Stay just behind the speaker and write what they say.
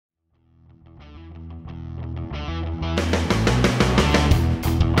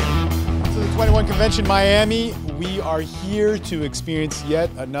One Convention Miami. We are here to experience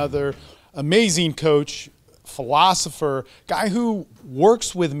yet another amazing coach, philosopher, guy who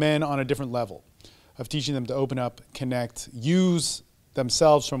works with men on a different level of teaching them to open up, connect, use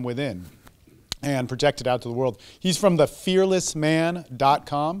themselves from within, and project it out to the world. He's from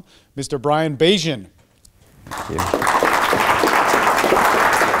thefearlessman.com, Mr. Brian Bajan. Thank you.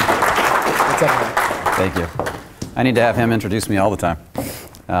 What's up, man? Thank you. I need to have him introduce me all the time.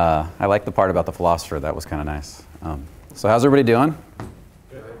 I like the part about the philosopher. That was kind of nice. So how's everybody doing?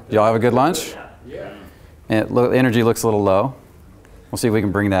 Y'all have a good lunch? Yeah. Energy looks a little low. We'll see if we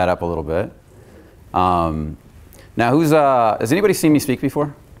can bring that up a little bit. Now, has anybody seen me speak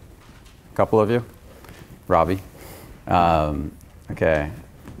before? A couple of you? Robbie? Okay.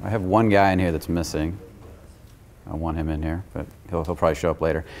 I have one guy in here that's missing. I want him in here, but he'll probably show up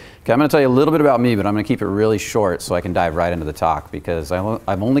later. Okay, I'm going to tell you a little bit about me, but I'm going to keep it really short so I can dive right into the talk, because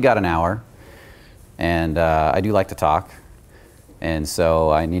I've only got an hour, and I do like to talk, and so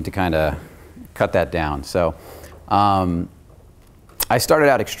I need to kind of cut that down. So I started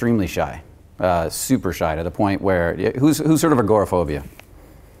out extremely shy, super shy, to the point where, who's sort of agoraphobia?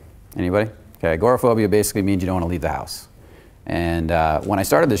 Anybody? Okay, agoraphobia basically means you don't want to leave the house. And when I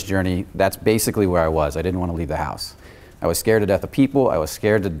started this journey, that's basically where I was. I didn't want to leave the house. I was scared to death of people. I was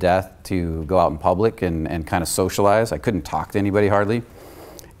scared to death to go out in public and kind of socialize. I couldn't talk to anybody hardly.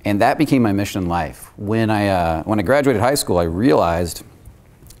 And that became my mission in life. When I graduated high school, I realized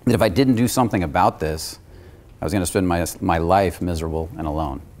that if I didn't do something about this, I was going to spend my life miserable and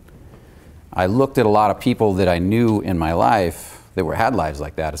alone. I looked at a lot of people that I knew in my life that had lives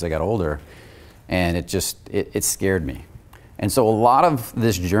like that as I got older, and it scared me. And so a lot of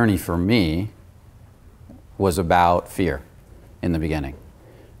this journey for me was about fear in the beginning.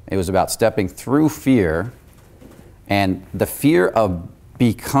 It was about stepping through fear, and the fear of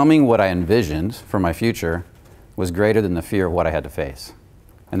becoming what I envisioned for my future was greater than the fear of what I had to face.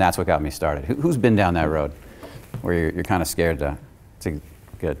 And that's what got me started. Who's been down that road where you're kind of scared to?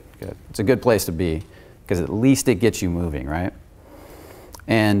 Good. It's a good place to be, because at least it gets you moving, right?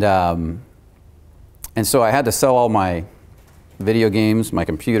 And so I had to sell all my video games, my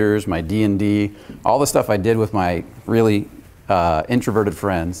computers, my D&D, all the stuff I did with my really introverted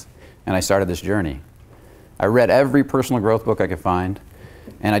friends, and I started this journey. I read every personal growth book I could find,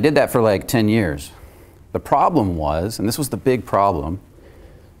 and I did that for like 10 years. The problem was, and this was the big problem,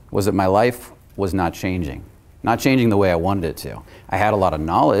 was that my life was not changing the way I wanted it to. I had a lot of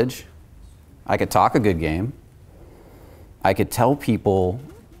knowledge. I could talk a good game. I could tell people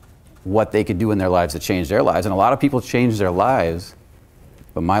what they could do in their lives to change their lives. And a lot of people changed their lives,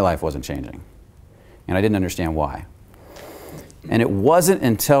 but my life wasn't changing. And I didn't understand why. And it wasn't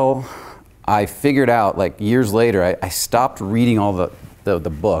until I figured out, like years later, I stopped reading all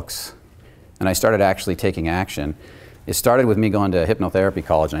the books, and I started actually taking action. It started with me going to hypnotherapy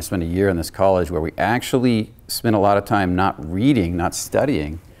college, and I spent a year in this college where we actually spent a lot of time not reading, not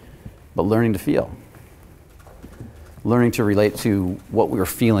studying, but learning to feel. Learning to relate to what we were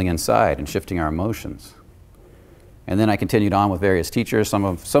feeling inside and shifting our emotions. And then I continued on with various teachers, some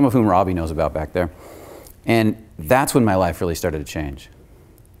of whom Robbie knows about back there. And that's when my life really started to change.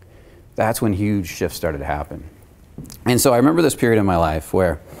 That's when huge shifts started to happen. And so I remember this period in my life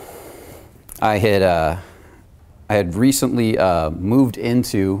where I had recently moved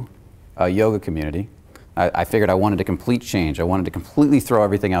into a yoga community. I figured I wanted a complete change. I wanted to completely throw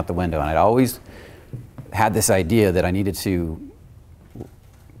everything out the window. And I'd always had this idea that I needed to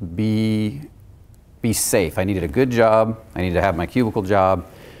be safe. I needed a good job. I needed to have my cubicle job.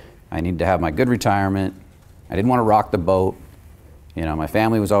 I needed to have my good retirement. I didn't want to rock the boat. You know, my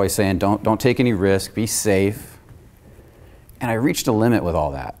family was always saying, don't take any risk, be safe. And I reached a limit with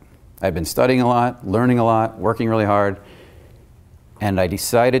all that. I'd been studying a lot, learning a lot, working really hard, and I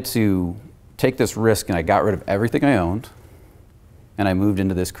decided to take this risk, and I got rid of everything I owned, and I moved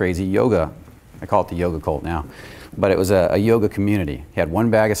into this crazy yoga. I call it the yoga cult now, but it was a yoga community. He had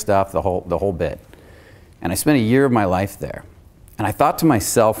one bag of stuff, the whole bit. And I spent a year of my life there. And I thought to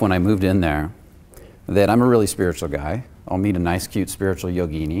myself when I moved in there that I'm a really spiritual guy. I'll meet a nice, cute spiritual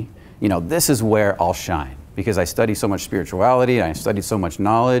yogini. You know, this is where I'll shine, because I study so much spirituality, and I studied so much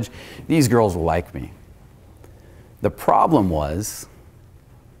knowledge. These girls will like me. The problem was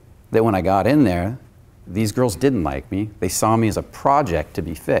that when I got in there, these girls didn't like me. They saw me as a project to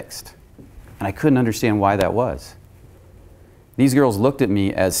be fixed. And I couldn't understand why that was. These girls looked at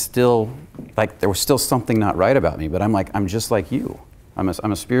me as still, like there was still something not right about me, but I'm like, I'm just like you. I'm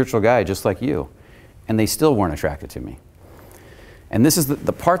a spiritual guy just like you. And they still weren't attracted to me. And this is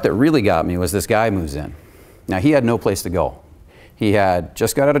the part that really got me was this guy moves in. Now he had no place to go. He had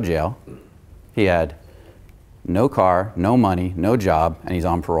just got out of jail. He had no car, no money, no job, and he's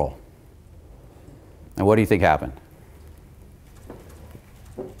on parole. And what do you think happened?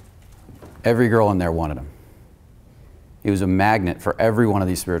 Every girl in there wanted him. He was a magnet for every one of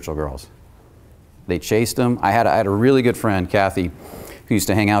these spiritual girls. They chased him. I had a really good friend, Kathy, who used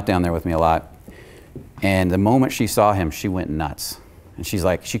to hang out down there with me a lot. And the moment she saw him, she went nuts. And she's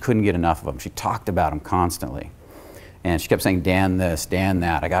like, she couldn't get enough of him. She talked about him constantly. And she kept saying, Dan this, Dan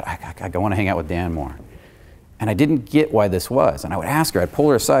that. I want to hang out with Dan more. And I didn't get why this was. And I would ask her, I'd pull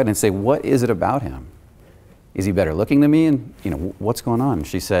her aside and say, what is it about him? Is he better looking than me? And what's going on? And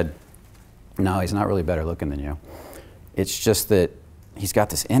she said, no, he's not really better looking than you. It's just that he's got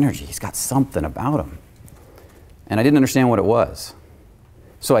this energy. He's got something about him. And I didn't understand what it was.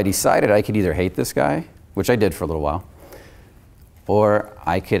 So I decided I could either hate this guy, which I did for a little while, or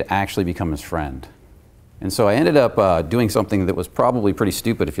I could actually become his friend. And so I ended up doing something that was probably pretty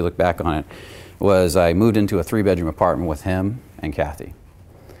stupid if you look back on it, was I moved into a 3-bedroom apartment with him and Kathy.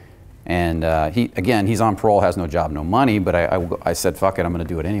 And he's on parole, has no job, no money, but I said, fuck it, I'm gonna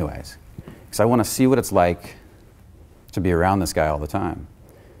do it anyways. Because I wanna see what it's like to be around this guy all the time.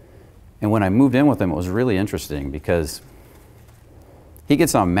 And when I moved in with him, it was really interesting because he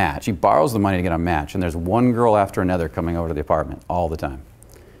gets on Match. He borrows the money to get on Match, and there's one girl after another coming over to the apartment all the time.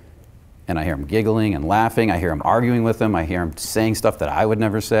 And I hear him giggling and laughing. I hear him arguing with them. I hear him saying stuff that I would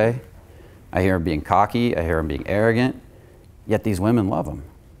never say. I hear him being cocky. I hear him being arrogant. Yet these women love him.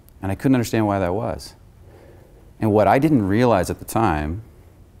 And I couldn't understand why that was. And what I didn't realize at the time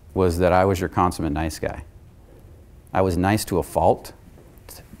was that I was your consummate nice guy. I was nice to a fault.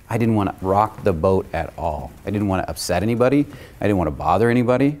 I didn't want to rock the boat at all. I didn't want to upset anybody. I didn't want to bother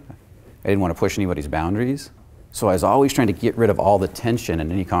anybody. I didn't want to push anybody's boundaries. So I was always trying to get rid of all the tension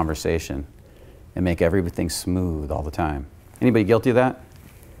in any conversation and make everything smooth all the time. Anybody guilty of that?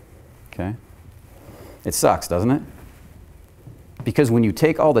 Okay. It sucks, doesn't it? Because when you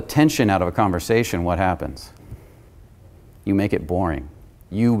take all the tension out of a conversation, what happens? You make it boring.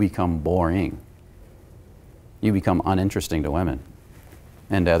 You become boring. You become uninteresting to women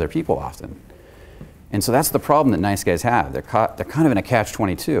and to other people often. And so that's the problem that nice guys have. They're kind of in a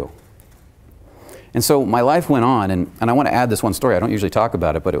catch-22. And so my life went on, and I want to add this one story. I don't usually talk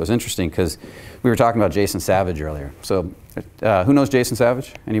about it, but it was interesting because we were talking about Jason Savage earlier. So who knows Jason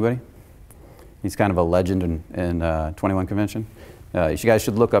Savage? Anybody? He's kind of a legend in 21 Convention. You guys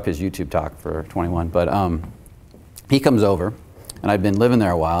should look up his YouTube talk for 21. But he comes over, and I've been living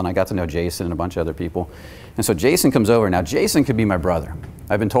there a while, and I got to know Jason and a bunch of other people. And so Jason comes over. Now, Jason could be my brother.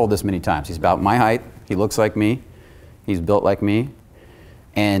 I've been told this many times. He's about my height. He looks like me. He's built like me.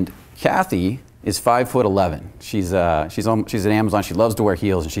 And Kathy is 5'11". She's at Amazon. She loves to wear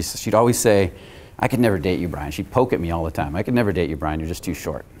heels, and she'd always say, "I could never date you, Brian." She'd poke at me all the time. "I could never date you, Brian. You're just too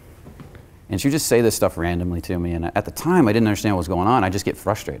short." And she'd just say this stuff randomly to me. And at the time, I didn't understand what was going on. I'd just get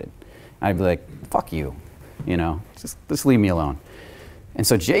frustrated. I'd be like, "Fuck you, just leave me alone." And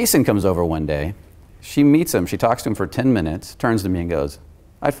so Jason comes over one day. She meets him. She talks to him for 10 minutes, turns to me and goes,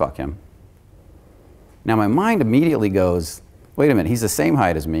 "I'd fuck him." Now my mind immediately goes, wait a minute, he's the same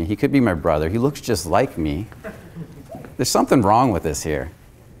height as me. He could be my brother. He looks just like me. There's something wrong with this here.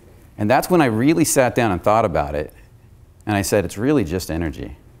 And that's when I really sat down and thought about it. And I said, it's really just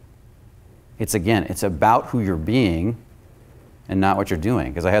energy. It's about who you're being and not what you're doing,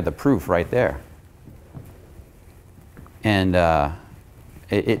 because I had the proof right there. And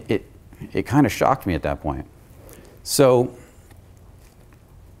it kind of shocked me at that point. So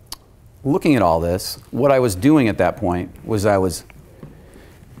looking at all this, what I was doing at that point was I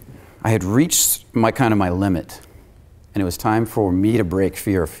had reached my limit, and it was time for me to break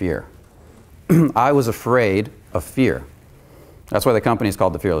fear of fear. I was afraid of fear. That's why the company is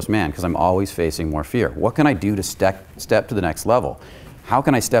called The Fearless Man, because I'm always facing more fear. What can I do to step to the next level? How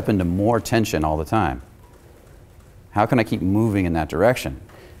can I step into more tension all the time? How can I keep moving in that direction?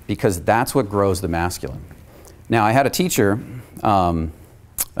 Because that's what grows the masculine. Now, I had a teacher, who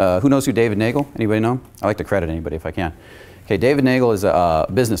knows who David Nagel? Anybody know him? I like to credit anybody if I can. Okay, David Nagel is a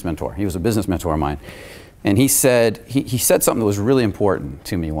business mentor. He was a business mentor of mine. And he said something that was really important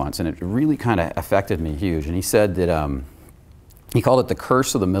to me once, and it really kind of affected me huge. And he said that, he called it the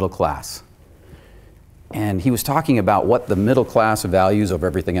curse of the middle class. And he was talking about what the middle class values over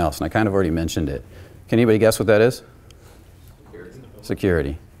everything else. And I kind of already mentioned it. Can anybody guess what that is?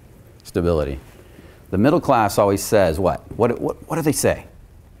 Security. Stability. The middle class always says what? What do they say?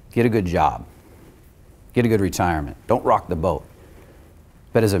 Get a good job. Get a good retirement. Don't rock the boat.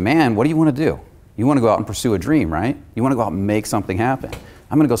 But as a man, what do you want to do? You want to go out and pursue a dream, right? You want to go out and make something happen.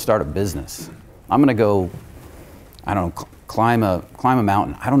 I'm going to go start a business. I'm going to go, climb a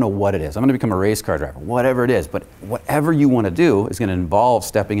mountain. I don't know what it is. I'm going to become a race car driver, whatever it is. But whatever you want to do is going to involve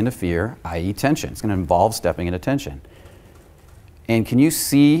stepping into fear, i.e. tension. It's going to involve stepping into tension. And can you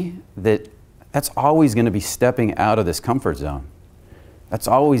see that that's always going to be stepping out of this comfort zone? That's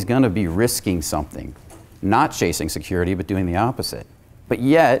always going to be risking something, not chasing security, but doing the opposite. But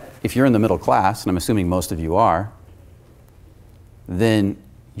yet, if you're in the middle class, and I'm assuming most of you are, then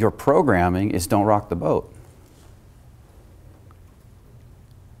your programming is don't rock the boat.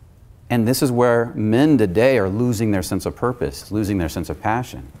 And this is where men today are losing their sense of purpose, losing their sense of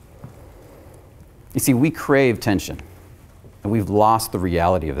passion. You see, we crave tension, and we've lost the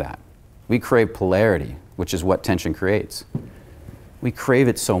reality of that. We crave polarity, which is what tension creates. We crave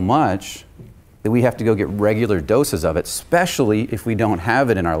it so much that we have to go get regular doses of it, especially if we don't have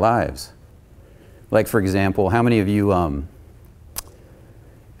it in our lives. Like, for example, how many of you go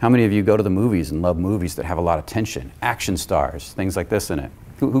to the movies and love movies that have a lot of tension, action stars, things like this in it?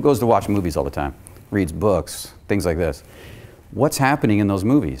 Who goes to watch movies all the time? Reads books, things like this. What's happening in those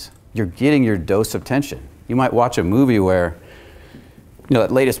movies? You're getting your dose of tension. You might watch a movie where, you know,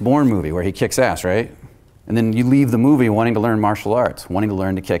 that latest Bourne movie where he kicks ass, right? And then you leave the movie wanting to learn martial arts, wanting to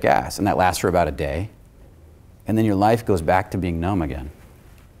learn to kick ass, and that lasts for about a day. And then your life goes back to being numb again.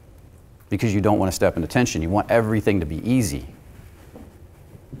 Because you don't want to step into tension. You want everything to be easy.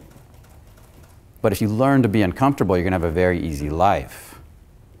 But if you learn to be uncomfortable, you're going to have a very easy life.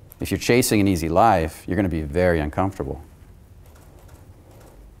 If you're chasing an easy life, you're going to be very uncomfortable.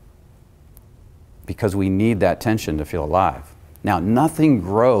 Because we need that tension to feel alive. Now, nothing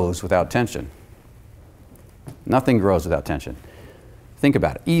grows without tension. Nothing grows without tension. Think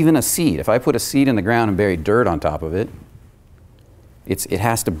about it. Even a seed. If I put a seed in the ground and bury dirt on top of it, it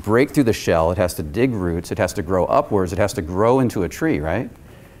has to break through the shell, it has to dig roots, it has to grow upwards, it has to grow into a tree, right?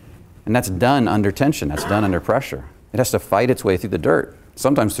 And that's done under tension, that's done under pressure. It has to fight its way through the dirt,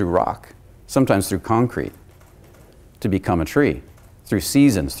 sometimes through rock, sometimes through concrete, to become a tree, through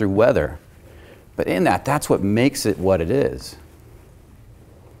seasons, through weather. But in that, that's what makes it what it is.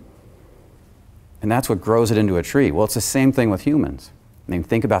 And that's what grows it into a tree. Well, it's the same thing with humans. I mean,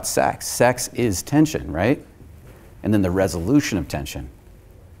 think about sex. Sex is tension, right? And then the resolution of tension.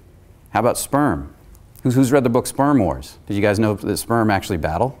 How about sperm? Who's read the book Sperm Wars? Did you guys know that sperm actually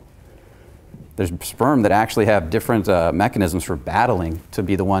battle? There's sperm that actually have different mechanisms for battling to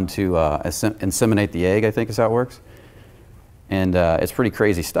be the one to inseminate the egg, I think is how it works. And it's pretty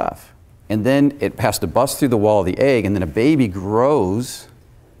crazy stuff. And then it has to bust through the wall of the egg, and then a baby grows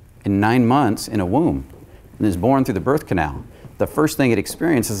in 9 months in a womb and is born through the birth canal. The first thing it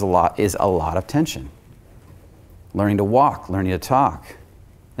experiences is a lot of tension. Learning to walk, learning to talk.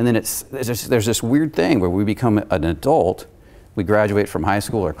 And then there's this weird thing where we become an adult, we graduate from high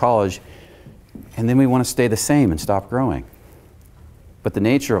school or college, and then we want to stay the same and stop growing. But the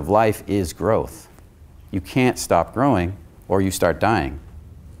nature of life is growth. You can't stop growing or you start dying.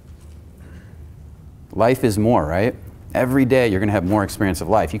 Life is more, right? Every day you're going to have more experience of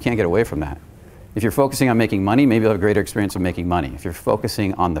life. You can't get away from that. If you're focusing on making money, maybe you'll have a greater experience of making money. If you're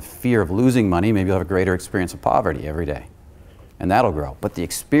focusing on the fear of losing money, maybe you'll have a greater experience of poverty every day. And that'll grow. But the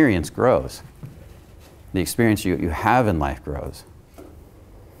experience grows. The experience you have in life grows.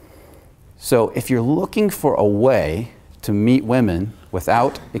 So if you're looking for a way to meet women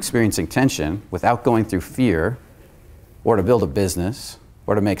without experiencing tension, without going through fear, or to build a business,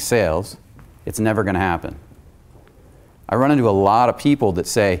 or to make sales, it's never going to happen. I run into a lot of people that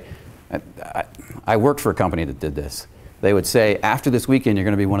say, I worked for a company that did this. They would say, after this weekend, you're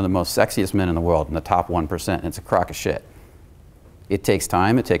going to be one of the most sexiest men in the world, in the top 1%, and it's a crock of shit. It takes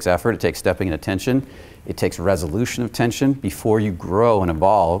time, it takes effort, it takes stepping into tension, it takes resolution of tension before you grow and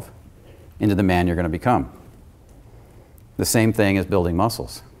evolve into the man you're going to become. The same thing as building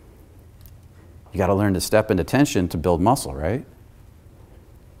muscles. You got to learn to step into tension to build muscle, right?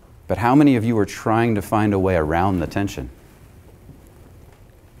 But how many of you are trying to find a way around the tension?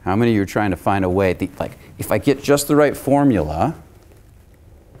 How many of you are trying to find a way, like, if I get just the right formula,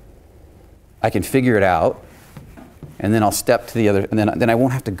 I can figure it out, and then I'll step to the other, and then I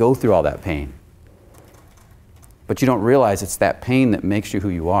won't have to go through all that pain. But you don't realize it's that pain that makes you who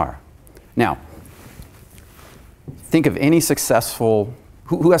you are. Now, think of any successful,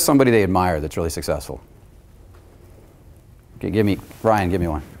 who has somebody they admire that's really successful? Okay, Ryan, give me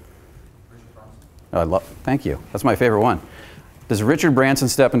one. Oh, thank you. That's my favorite one. Does Richard Branson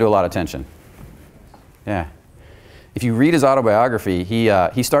step into a lot of tension? Yeah. If you read his autobiography,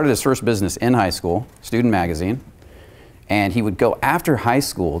 he started his first business in high school, Student Magazine, and he would go after high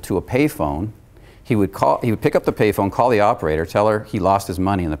school to a payphone. He would pick up the payphone, call the operator, tell her he lost his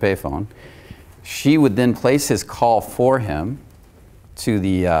money in the payphone, She would then place his call for him to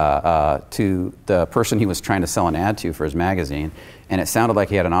the person he was trying to sell an ad to for his magazine, and it sounded like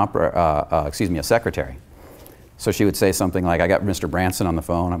he had a secretary. So she would say something like, I got Mr. Branson on the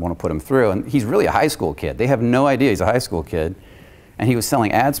phone, I want to put him through. And he's really a high school kid. They have no idea he's a high school kid. And he was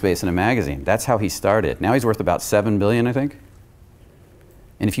selling ad space in a magazine. That's how he started. Now he's worth about $7 billion, I think.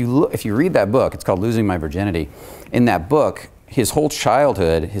 And if you read that book, it's called Losing My Virginity. In that book, his whole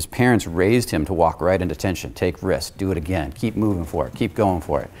childhood, his parents raised him to walk right into tension, take risks, do it again, keep moving for it, keep going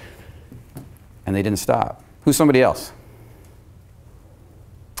for it. And they didn't stop. Who's somebody else?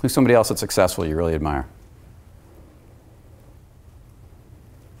 Who's somebody else that's successful you really admire?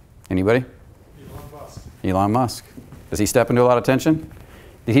 Anybody? Elon Musk. Elon Musk. Does he step into a lot of tension?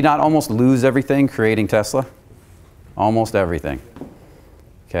 Did he not almost lose everything creating Tesla? Almost everything.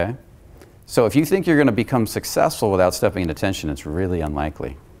 Okay? So if you think you're going to become successful without stepping into tension, it's really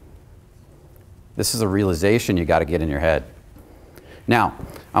unlikely. This is a realization you got to get in your head. Now,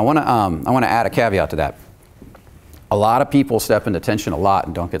 I want to add a caveat to that. A lot of people step into tension a lot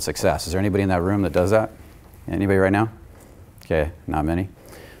and don't get success. Is there anybody in that room that does that? Anybody right now? Okay, not many.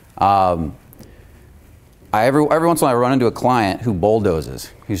 Every once in a while I run into a client who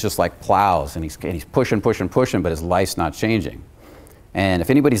bulldozes. He's just like plows, and he's pushing, but his life's not changing. And if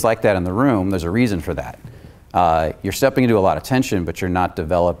anybody's like that in the room, there's a reason for that. You're stepping into a lot of tension, but you're not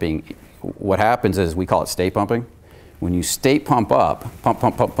developing. What happens is, we call it state pumping. When you state pump up,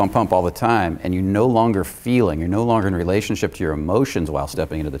 pump all the time, and you're no longer feeling, you're no longer in relationship to your emotions while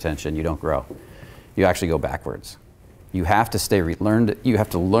stepping into the tension, you don't grow. You actually go backwards. You have to you have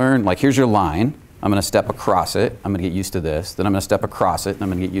to learn, like, here's your line. I'm going to step across it. I'm going to get used to this. Then I'm going to step across it, and I'm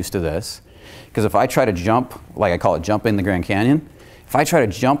going to get used to this. Because if I try to jump, like I call it jumping the Grand Canyon, if I try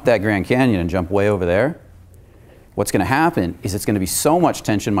to jump that Grand Canyon and jump way over there, what's going to happen is it's going to be so much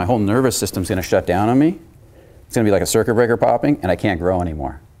tension, my whole nervous system's going to shut down on me. It's going to be like a circuit breaker popping, and I can't grow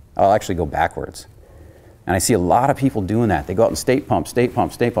anymore. I'll actually go backwards. And I see a lot of people doing that. They go out and state pump,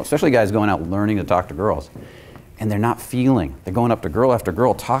 especially guys going out learning to talk to girls. And they're not feeling. They're going up to girl after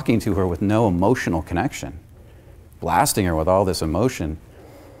girl, talking to her with no emotional connection, blasting her with all this emotion,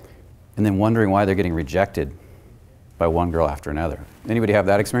 and then wondering why they're getting rejected by one girl after another. Anybody have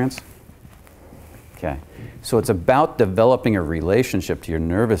that experience? Okay. So it's about developing a relationship to your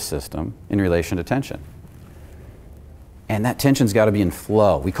nervous system in relation to tension. And that tension's got to be in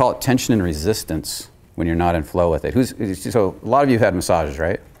flow. We call it tension and resistance when you're not in flow with it. So a lot of you have had massages,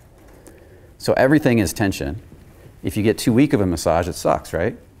 right? So everything is tension. If you get too weak of a massage, it sucks,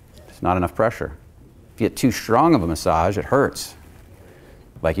 right? It's not enough pressure. If you get too strong of a massage, it hurts.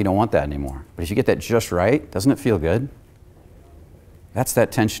 Like, you don't want that anymore. But if you get that just right, doesn't it feel good? That's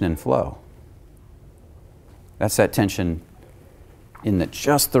that tension and flow. That's that tension in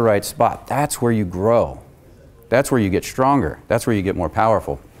just the right spot. That's where you grow. That's where you get stronger. That's where you get more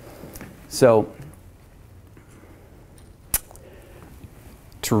powerful. So,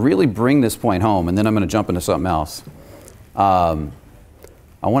 to really bring this point home, and then I'm going to jump into something else,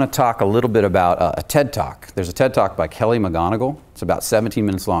 I want to talk a little bit about a TED Talk. There's a TED Talk by Kelly McGonigal. It's about 17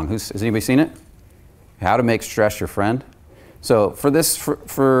 minutes long. Has anybody seen it? How to Make Stress Your Friend. So for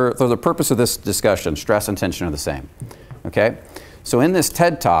the purpose of this discussion, stress and tension are the same. Okay? So in this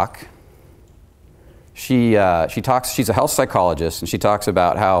TED Talk, she's a health psychologist, and she talks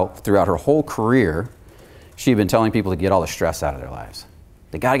about how throughout her whole career, she'd been telling people to get all the stress out of their lives.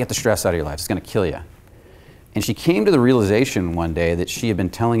 They got to get the stress out of your life. It's going to kill you. And she came to the realization one day that she had been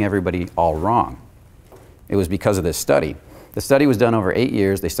telling everybody all wrong. It was because of this study. The study was done over 8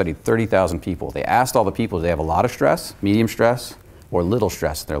 years. They studied 30,000 people. They asked all the people, do they have a lot of stress, medium stress, or little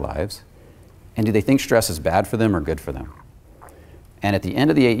stress in their lives? And do they think stress is bad for them or good for them? And at the end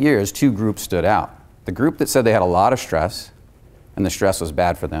of the 8 years, 2 groups stood out. The group that said they had a lot of stress, and the stress was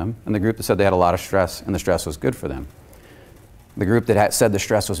bad for them, and the group that said they had a lot of stress, and the stress was good for them. The group that said the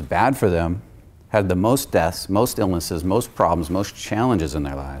stress was bad for them had the most deaths, most illnesses, most problems, most challenges in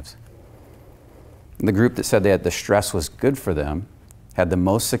their lives. And the group that said the stress was good for them had the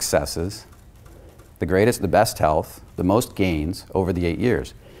most successes, the best health, the most gains over the 8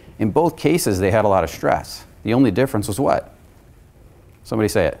 years. In both cases, they had a lot of stress. The only difference was what? Somebody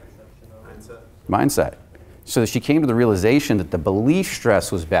say it. Mindset. So she came to the realization that the belief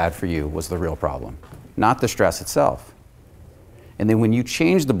stress was bad for you was the real problem, not the stress itself. And then when you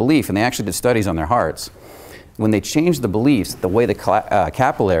change the belief, and they actually did studies on their hearts, when they changed the beliefs, the way the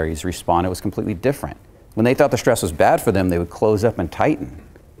capillaries responded was completely different. When they thought the stress was bad for them, they would close up and tighten.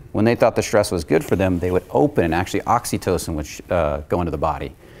 When they thought the stress was good for them, they would open, and actually oxytocin would go into the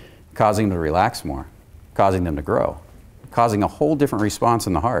body, causing them to relax more, causing them to grow, causing a whole different response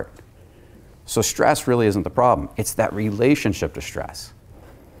in the heart. So stress really isn't the problem. It's that relationship to stress.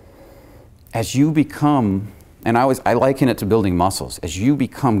 As you become, and I liken it to building muscles, as you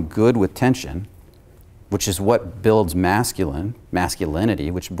become good with tension, which is what builds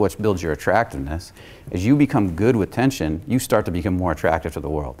masculinity, which builds your attractiveness, as you become good with tension, you start to become more attractive to the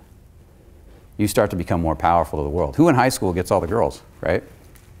world. You start to become more powerful to the world. Who in high school gets all the girls, right?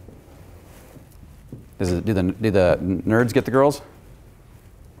 Do the nerds get the girls?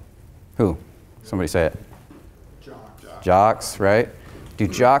 Who? Somebody say it. Jocks. Jocks, right? Do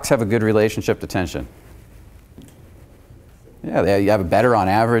jocks have a good relationship to tension? Yeah, you have a better on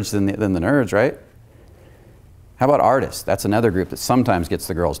average than the nerds, right? How about artists? That's another group that sometimes gets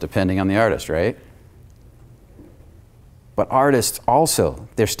the girls, depending on the artist, right? But artists also,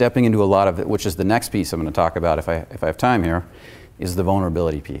 they're stepping into a lot of it, which is the next piece I'm going to talk about if I have time here, is the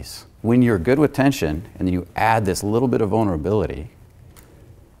vulnerability piece. When you're good with tension and then you add this little bit of vulnerability,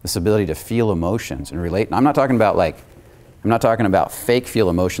 this ability to feel emotions and relate. And I'm not talking about fake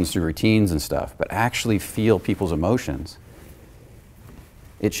feel emotions through routines and stuff, but actually feel people's emotions.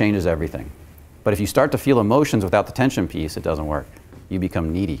 It changes everything. But if you start to feel emotions without the tension piece, it doesn't work. You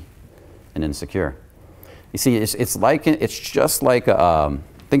become needy and insecure. You see, it's just like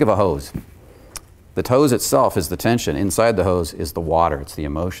think of a hose. The hose itself is the tension. Inside the hose is the water. It's the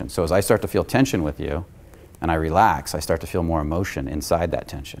emotion. So as I start to feel tension with you, and I relax, I start to feel more emotion inside that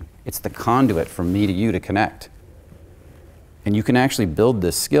tension. It's the conduit from me to you to connect. And you can actually build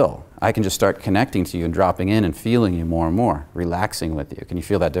this skill. I can just start connecting to you and dropping in and feeling you more and more, relaxing with you. Can you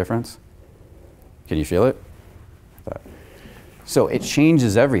feel that difference? Can you feel it? So it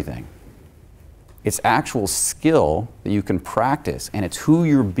changes everything. It's actual skill that you can practice, and it's who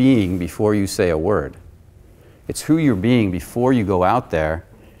you're being before you say a word. It's who you're being before you go out there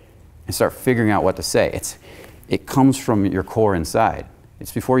and start figuring out what to say. It comes from your core inside.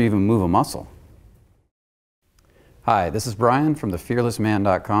 It's before you even move a muscle. Hi, this is Brian from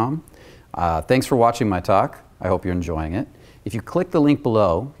thefearlessman.com. Thanks for watching my talk. I hope you're enjoying it. If you click the link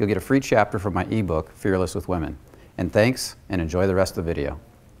below, you'll get a free chapter from my ebook, Fearless with Women. And thanks, and enjoy the rest of the video.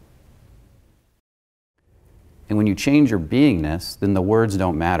 And when you change your beingness, then the words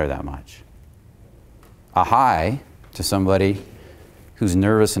don't matter that much. A hi to somebody who's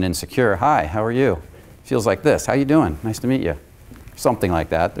nervous and insecure, hi, how are you? Feels like this, how you doing? Nice to meet you. Something like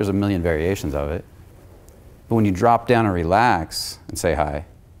that. There's a million variations of it. But when you drop down and relax and say hi,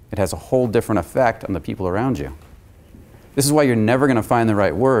 it has a whole different effect on the people around you. This is why you're never going to find the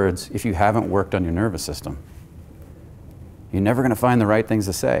right words if you haven't worked on your nervous system. You're never going to find the right things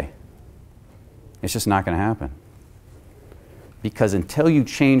to say. It's just not going to happen. Because until you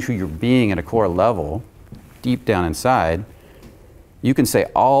change who you're being at a core level, deep down inside, you can say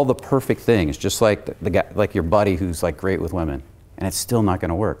all the perfect things, just like the guy, like your buddy who's like great with women, and it's still not going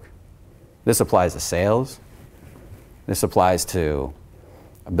to work. This applies to sales. This applies to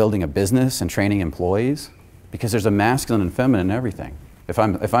building a business and training employees, because there's a masculine and feminine in everything. If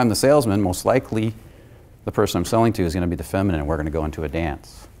I'm the salesman, most likely the person I'm selling to is going to be the feminine, and we're going to go into a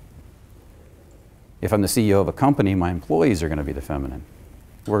dance. If I'm the CEO of a company, my employees are going to be the feminine.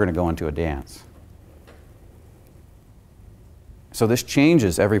 We're going to go into a dance. So this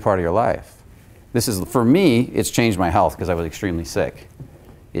changes every part of your life. This is, for me, it's changed my health because I was extremely sick.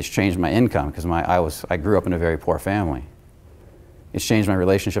 It's changed my income because I grew up in a very poor family. It's changed my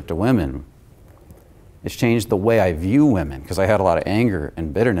relationship to women. It's changed the way I view women because I had a lot of anger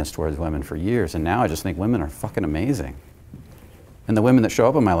and bitterness towards women for years, and now I just think women are fucking amazing. And the women that show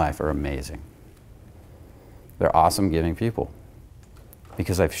up in my life are amazing. They're awesome, giving people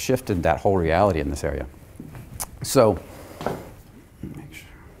because I've shifted that whole reality in this area. So, make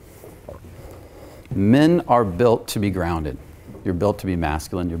sure. Men are built to be grounded. You're built to be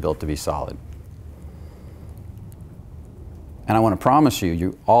masculine. You're built to be solid. And I want to promise you,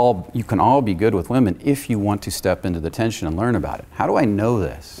 you can all be good with women if you want to step into the tension and learn about it. How do I know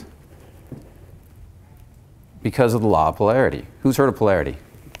this? Because of the law of polarity. Who's heard of polarity?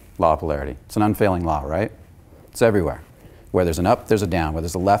 Law of polarity. It's an unfailing law, right? It's everywhere. Where there's an up, there's a down. Where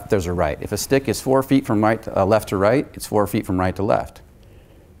there's a left, there's a right. If a stick is 4 feet from left to right, it's 4 feet from right to left.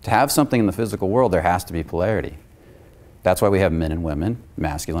 To have something in the physical world, there has to be polarity. That's why we have men and women,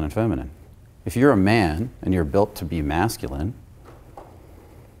 masculine and feminine. If you're a man and you're built to be masculine,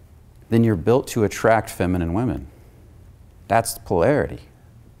 then you're built to attract feminine women. That's polarity.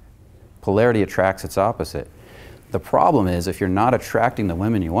 Polarity attracts its opposite. The problem is if you're not attracting the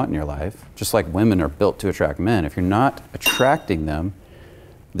women you want in your life, just like women are built to attract men, if you're not attracting them,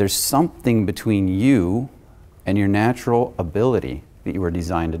 there's something between you and your natural ability that you were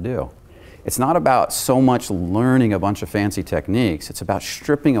designed to do. It's not about so much learning a bunch of fancy techniques. It's about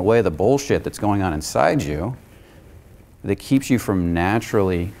stripping away the bullshit that's going on inside you that keeps you from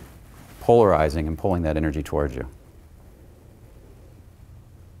naturally polarizing and pulling that energy towards you.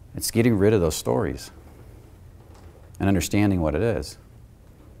 It's getting rid of those stories and understanding what it is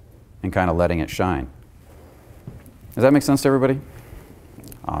and kind of letting it shine. Does that make sense to everybody?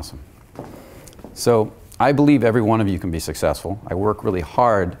 Awesome. So I believe every one of you can be successful. I work really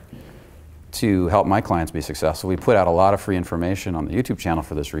hard to help my clients be successful. We put out a lot of free information on the YouTube channel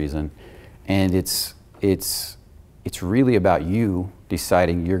for this reason, and it's really about you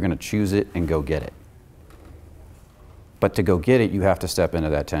deciding you're going to choose it and go get it. But to go get it, you have to step into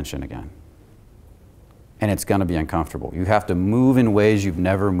that tension again. And it's going to be uncomfortable. You have to move in ways you've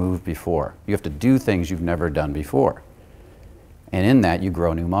never moved before. You have to do things you've never done before. And in that, you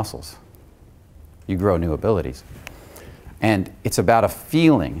grow new muscles. You grow new abilities. And it's about a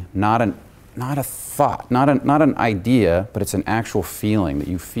feeling, not a thought, not an idea, but it's an actual feeling that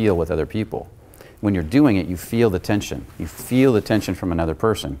you feel with other people. When you're doing it, you feel the tension. You feel the tension from another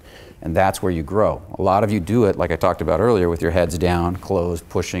person, and that's where you grow. A lot of you do it, like I talked about earlier, with your heads down, closed,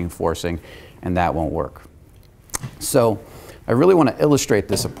 pushing, forcing, and that won't work. So I really want to illustrate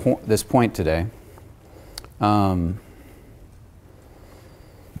this point today,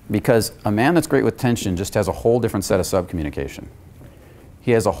 because a man that's great with tension just has a whole different set of subcommunication. He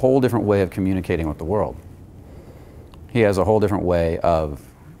has a whole different way of communicating with the world. He has a whole different way of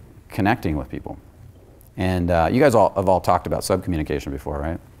connecting with people. And you guys have all talked about subcommunication before,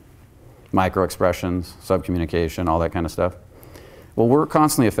 right? Micro expressions, subcommunication, all that kind of stuff. Well, we're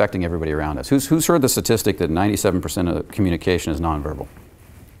constantly affecting everybody around us. Who's heard the statistic that 97% of communication is nonverbal?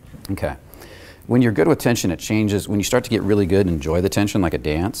 Okay. When you're good with tension, it changes. When you start to get really good and enjoy the tension, like a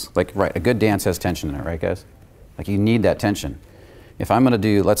dance, like, right, a good dance has tension in it, right, guys? Like, you need that tension. If I'm going to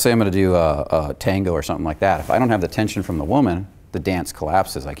do, let's say I'm going to do a tango or something like that, if I don't have the tension from the woman, the dance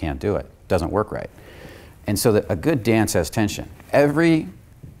collapses. I can't do it. It doesn't work right. And so a good dance has tension. Every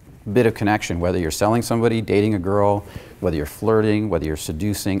bit of connection, whether you're selling somebody, dating a girl, whether you're flirting, whether you're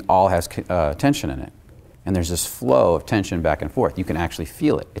seducing, all has tension in it. And there's this flow of tension back and forth. You can actually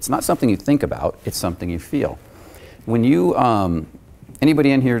feel it. It's not something you think about, it's something you feel. When you, anybody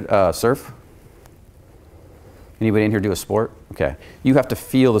in here surf? Anybody in here do a sport? Okay. You have to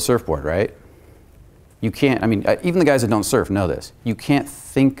feel the surfboard, right? You can't, I mean, even the guys that don't surf know this. You can't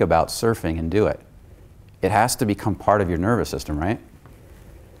think about surfing and do it. It has to become part of your nervous system, right?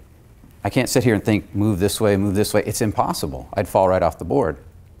 I can't sit here and think, move this way, move this way. It's impossible. I'd fall right off the board.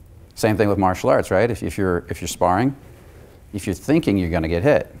 Same thing with martial arts, right? If you're sparring, if you're thinking, you're going to get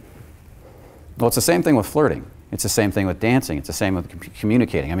hit. Well, it's the same thing with flirting. It's the same thing with dancing. It's the same with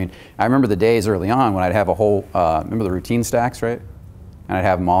communicating. I mean, I remember the days early on when I'd have a whole, remember the routine stacks, right? And I'd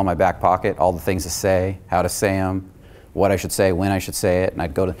have them all in my back pocket, all the things to say, how to say them, what I should say, when I should say it. And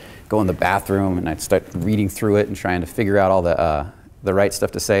I'd go in the bathroom and I'd start reading through it and trying to figure out all the right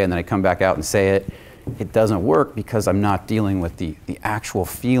stuff to say, and then I'd come back out and say it. It doesn't work because I'm not dealing with the actual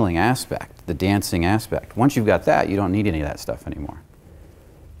feeling aspect, the dancing aspect. Once you've got that, you don't need any of that stuff anymore.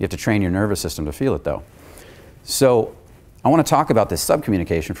 You have to train your nervous system to feel it, though. So I want to talk about this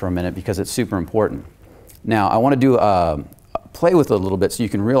subcommunication for a minute because it's super important. Now, I want to do play with it a little bit so you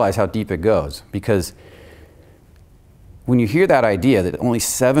can realize how deep it goes, because when you hear that idea that only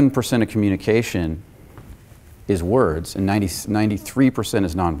 7% of communication is words and 93%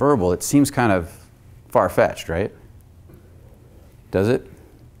 is nonverbal, it seems kind of far-fetched, right? Does it?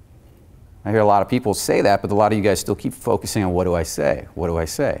 I hear a lot of people say that, but a lot of you guys still keep focusing on what do I say? What do I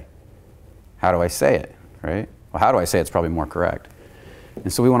say? How do I say it, right? Well, how do I say it's probably more correct.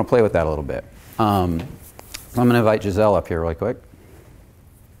 And so we want to play with that a little bit. I'm going to invite Giselle up here really quick.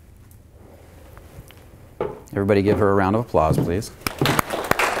 Everybody give her a round of applause, please.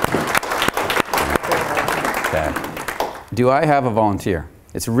 Okay. Do I have a volunteer?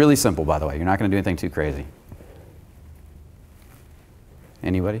 It's really simple, by the way. You're not going to do anything too crazy.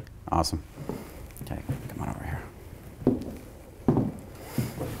 Anybody? Awesome. Okay, come on over here.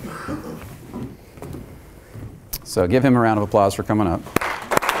 So give him a round of applause for coming up.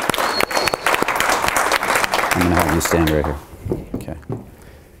 I'm going to have you stand right here. Okay.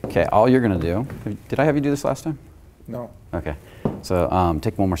 Okay, all you're going to do, did I have you do this last time? No. Okay. So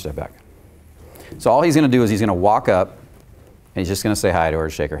take one more step back. So all he's going to do is he's going to walk up and he's just going to say hi to her,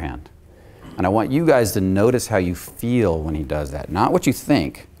 shake her hand. And I want you guys to notice how you feel when he does that. Not what you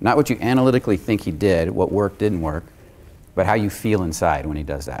think, not what you analytically think he did, what worked, didn't work, but how you feel inside when he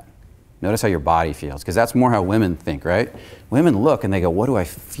does that. Notice how your body feels, because that's more how women think, right? Women look and they go, what do I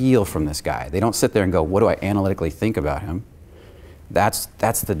feel from this guy? They don't sit there and go, what do I analytically think about him? That's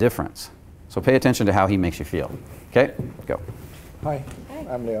the difference. So pay attention to how he makes you feel. Okay? Go. Hi, Hi.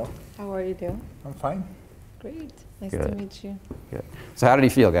 I'm Leo. How are you doing? I'm fine. Great. Nice Good. to meet you. Good. So how did he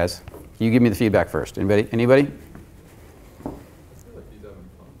feel, guys? You give me the feedback first. Anybody? Anybody?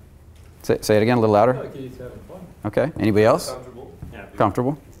 Say it again, a little louder. I feel like he's having fun. Okay. Anybody else? Comfortable. Happy.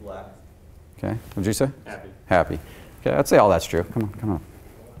 Comfortable? Relaxed. Okay. What'd you say? Happy. Happy. Okay, I'd say all that's true. Come on, come on.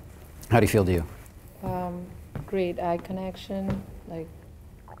 How do you feel to you? Great eye connection, like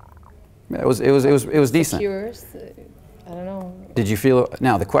It was decent. secures. I don't know. Did you feel,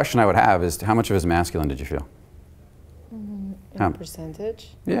 now the question I would have is how much of his masculine did you feel? In How-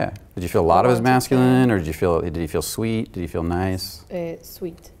 percentage, Yeah. Did you feel a lot of his 1 to 10. masculine, or did you feel sweet? Did you feel nice?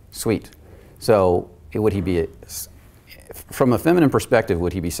 sweet. Sweet. So would he be, from a feminine perspective,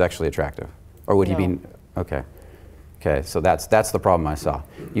 would he be sexually attractive? Or would he be, No. okay. Okay, so that's the problem I saw.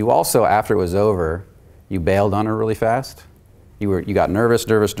 You also, after it was over, you bailed on her really fast. You got nervous,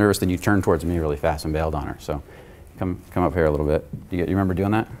 then you turned towards me really fast and bailed on her. So come up here a little bit. You remember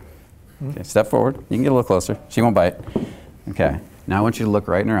doing that? Okay, step forward. You can get a little closer. She won't bite. Okay, now I want you to look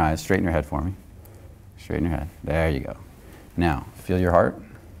right in her eyes. Straighten your head for me. Straighten your head. There you go. Now, feel your heart.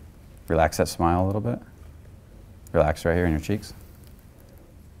 Relax that smile a little bit. Relax right here in your cheeks.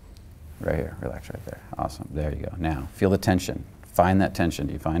 Right here, relax right there. Awesome, there you go. Now, feel the tension. Find that tension.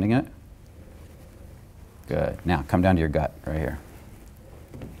 Are you finding it? Good. Now, come down to your gut, right here.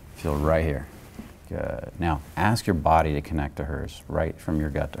 Feel right here. Good. Now, ask your body to connect to hers, right from your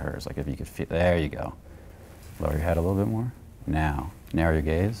gut to hers. Like if you could feel, there you go. Lower your head a little bit more. Now, narrow your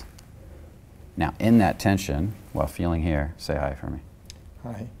gaze. Now, in that tension, while feeling here, say hi for me.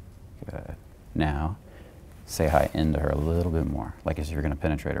 Hi. Good. Now, say hi into her a little bit more, like as if you're going to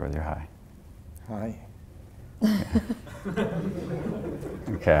penetrate her with your hi. Hi.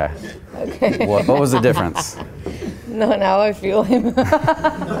 Okay. Okay. What was the difference? No, now I feel him.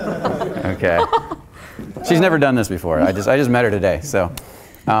 Okay. She's never done this before. I just met her today. So,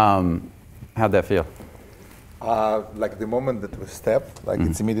 how'd that feel? Like the moment that we step, like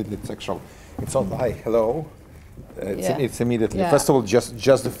it's immediately sexual. It's not hi, hello. Yeah. It's immediately. Yeah. First of all, just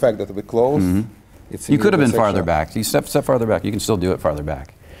the fact that we close. It's You could have been immediately farther sexual. back. You step farther back. You can still do it farther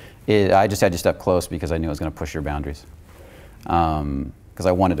back. I just had you step close because I knew it was going to push your boundaries. Because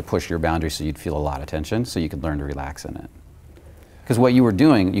I wanted to push your boundaries so you'd feel a lot of tension, so you could learn to relax in it. Because what you were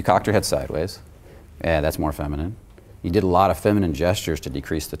doing, you cocked your head sideways. Yeah, that's more feminine. You did a lot of feminine gestures to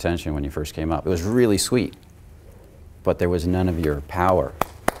decrease the tension when you first came up. It was really sweet, but there was none of your power.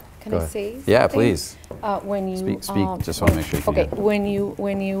 Can Go I ahead. say something? Yeah, please. When you Speak, just want to make sure you can okay, hear.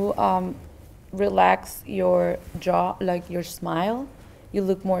 when you relax your jaw, like your smile, you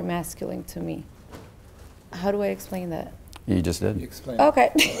look more masculine to me. How do I explain that? You just did. Explain.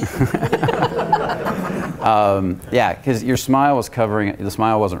 Okay. Yeah, because your smile was covering, the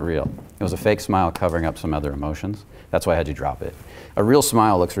smile wasn't real. It was a fake smile covering up some other emotions. That's why I had you drop it. A real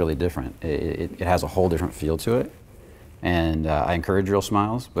smile looks really different. It has a whole different feel to it. And I encourage real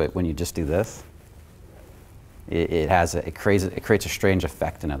smiles, but when you just do this, it creates a strange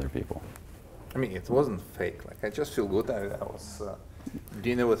effect in other people. I mean, it wasn't fake. Like I just feel good. I was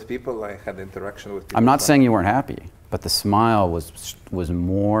dealing with people. I had interaction with people. I'm not saying you weren't happy, but the smile was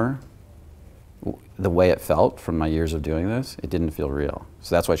more the way it felt from my years of doing this. It didn't feel real.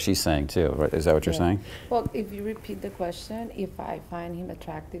 So that's what she's saying too, right? Is that what you're saying? Well, if you repeat the question, if I find him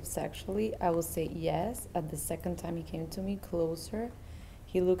attractive sexually, I will say yes. At the second time he came to me closer,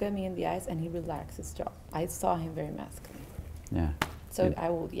 he looked at me in the eyes and he relaxed his jaw. I saw him very masculine. Yeah. So Good. I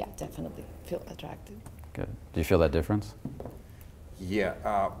will, yeah, definitely feel attracted. Good. Do you feel that difference? Yeah,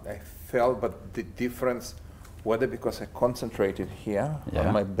 I felt, but the difference, whether because I concentrated here Yeah.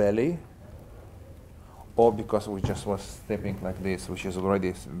 on my belly, or because we just was stepping like this, which is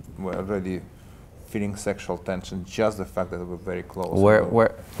already feeling sexual tension. Just the fact that we're very close.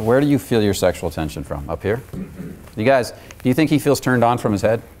 Where do you feel your sexual tension from? Up here? You guys, do you think he feels turned on from his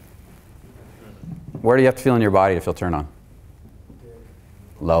head? Where do you have to feel in your body to feel turned on?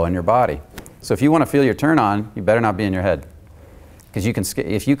 Low in your body. So if you want to feel your turn on, you better not be in your head. Because you can,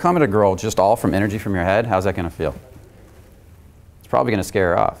 if you come at a girl just all from energy from your head, how's that going to feel? It's probably going to scare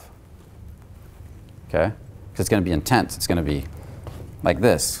her off. Okay? Because it's going to be intense. It's going to be like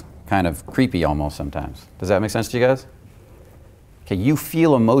this, kind of creepy almost sometimes. Does that make sense to you guys? Okay, you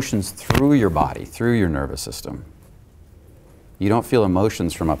feel emotions through your body, through your nervous system. You don't feel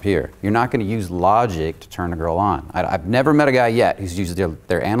emotions from up here. You're not going to use logic to turn a girl on. I've never met a guy yet who's used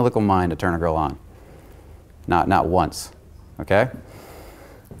their analytical mind to turn a girl on. Not once. Okay?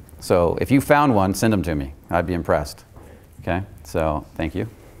 So if you found one, send them to me. I'd be impressed. Okay? So thank you.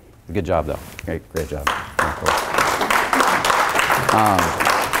 Good job, though. Great job. Very cool.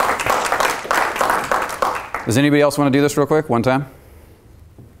 Does anybody else want to do this real quick, one time?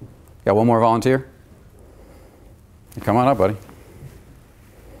 Got one more volunteer? Come on up, buddy.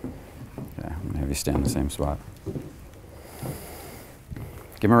 Okay, I'm going to have you stand in the same spot.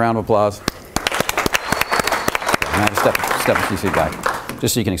 Give him a round of applause. Now just step a few feet back,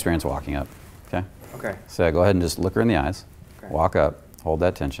 just so you can experience walking up. Okay? Okay. So go ahead and just look her in the eyes. Okay. Walk up. Hold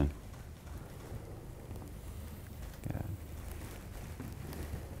that tension. Good.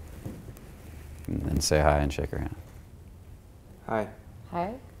 And then say hi and shake her hand. Hi.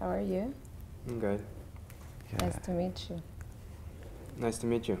 Hi, how are you? I'm good. Good. Nice to meet you. Nice to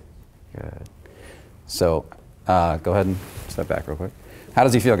meet you. Good. So go ahead and step back real quick. How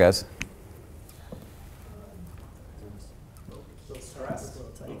does he feel, guys?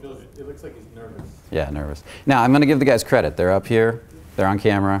 It looks like he's nervous. Yeah, nervous. Now, I'm going to give the guys credit. They're up here. They're on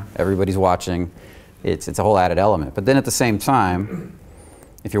camera. Everybody's watching. It's a whole added element. But then at the same time,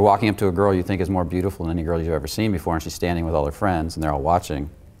 if you're walking up to a girl you think is more beautiful than any girl you've ever seen before, and she's standing with all her friends, and they're all watching,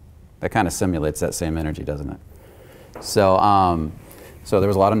 that kind of simulates that same energy, doesn't it? So, so there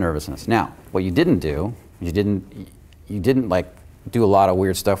was a lot of nervousness. Now, what you didn't do, you didn't like do a lot of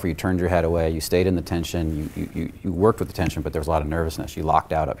weird stuff where you turned your head away. You stayed in the tension. You worked with the tension, but there was a lot of nervousness. You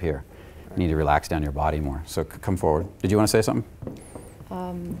locked out up here. You need to relax down your body more. So come forward. Did you want to say something?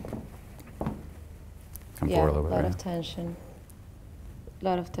 Come Yeah, forward a little bit. a lot right? of tension. A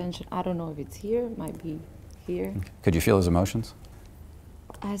lot of tension. I don't know if it's here, might be here. Could you feel his emotions?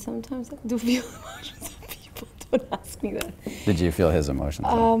 I sometimes do feel emotions of people. Don't ask me that. Did you feel his emotions?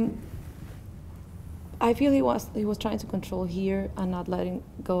 I feel he was trying to control here and not letting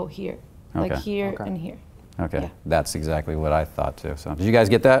go here. Like Okay. here Okay. and here. Okay, Yeah. that's exactly what I thought too. So did you guys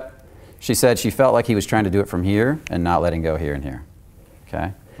get that? She said she felt like he was trying to do it from here and not letting go here and here.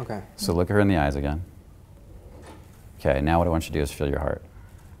 Okay? Okay. So look her in the eyes again. Okay, now what I want you to do is feel your heart.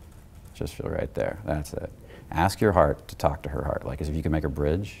 Just feel right there. That's it. Ask your heart to talk to her heart, like as if you could make a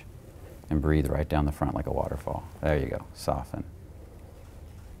bridge and breathe right down the front like a waterfall. There you go. Soften.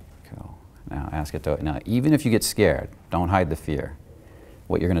 Cool. Now ask it to, now even if you get scared, don't hide the fear.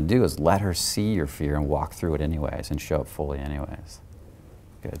 What you're going to do is let her see your fear and walk through it anyways and show up fully anyways.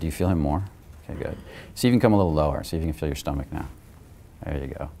 Good. Do you feel him more? Okay, good. See if you can come a little lower. See if you can feel your stomach now. There you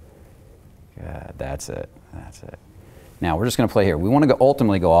go. Good. That's it. That's it. Now we're just going to play here. We want to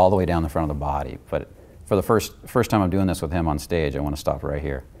ultimately go all the way down the front of the body, but for the first time I'm doing this with him on stage, I want to stop right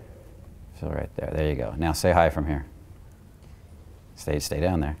here. Feel right there. There you go. Now say hi from here. Stay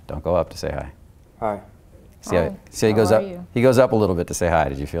down there. Don't go up to say hi. Hi. See Hi. see he How goes are up. you? He goes up a little bit to say hi.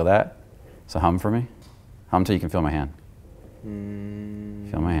 Did you feel that? So hum for me. Hum till you can feel my hand.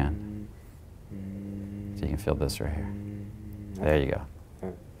 Feel my hand. So you can feel this right here. There you go.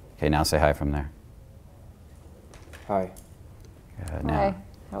 Okay, now say hi from there. Hi. Good. Hi,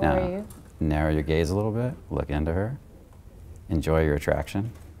 how are you? Narrow your gaze a little bit. Look into her. Enjoy your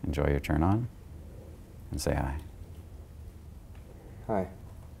attraction. Enjoy your turn on. And say hi. Hi.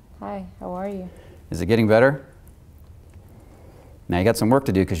 Hi, how are you? Is it getting better? Now you got some work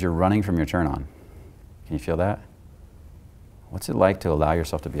to do because you're running from your turn on. Can you feel that? What's it like to allow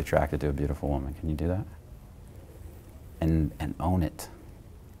yourself to be attracted to a beautiful woman? Can you do that? And own it.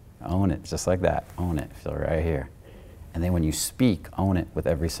 Own it, just like that. Own it. Feel right here. And then when you speak, own it with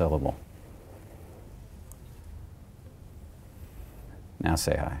every syllable. Now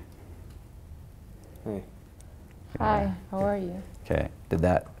say hi. Hey. Hi, how are you? Okay.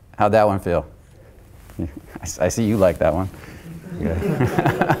 How'd that one feel? I see you like that one. Good.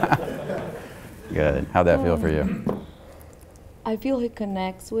 Good. How'd that feel for you? I feel he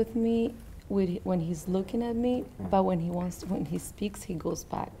connects with me when he's looking at me, but when he speaks, he goes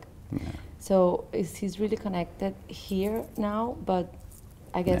back. Yeah. So he's really connected here now, but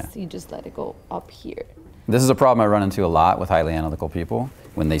I guess Yeah. you just let it go up here. This is a problem I run into a lot with highly analytical people.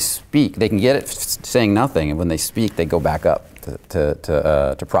 When they speak, they can get it saying nothing, and when they speak, they go back up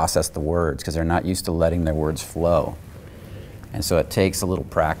to process the words because they're not used to letting their words flow. And so it takes a little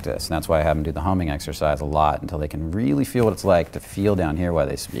practice, and that's why I have them do the humming exercise a lot until they can really feel what it's like to feel down here while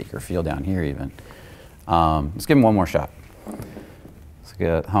they speak, or feel down here even. Let's give them one more shot. Let's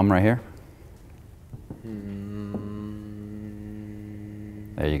get a hum right here.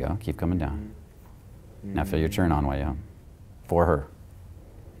 There you go. Keep coming down. Now feel your turn on while you hum. For her.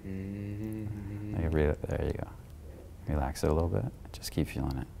 There you go. Relax it a little bit. Just keep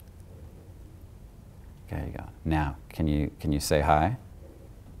feeling it. There you go. Now, can you say hi?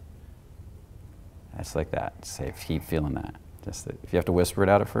 That's like that. Say, keep feeling that. Just if you have to whisper it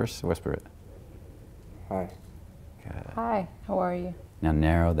out at first, whisper it. Hi. Good. Hi, how are you? Now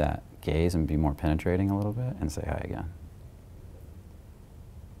narrow that gaze and be more penetrating a little bit, and say hi again.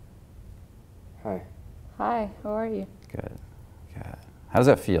 Hi. Hi, how are you? Good. Good. How does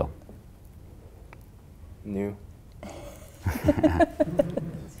that feel? New.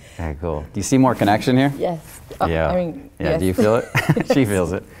 Okay, cool. Do you see more connection here? Yes. Yeah. I mean, yeah. yes. Do you feel it? She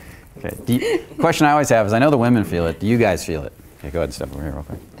feels it. Okay. Question I always have is, I know the women feel it. Do you guys feel it? Okay, go ahead and step over here real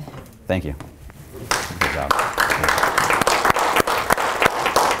quick. Thank you. Good job.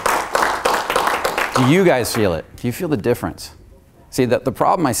 Do you guys feel it? Do you feel the difference? See, the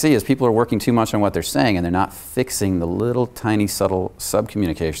problem I see is people are working too much on what they're saying and they're not fixing the little tiny subtle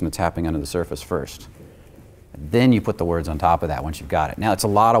subcommunication that's happening under the surface first. Then you put the words on top of that once you've got it. Now, it's a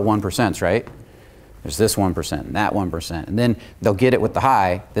lot of 1%, right? There's this 1% and that 1%. And then they'll get it with the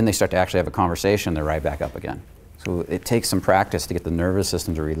high. Then they start to actually have a conversation. They're right back up again. So it takes some practice to get the nervous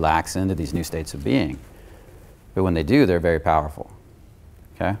system to relax into these new states of being. But when they do, they're very powerful.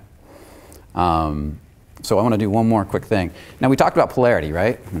 Okay? So I want to do one more quick thing. Now, we talked about polarity,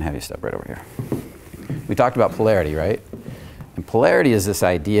 right? I'm going to have you step right over here. We talked about polarity, right? And polarity is this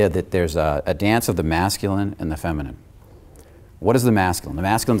idea that there's a dance of the masculine and the feminine. What is the masculine? The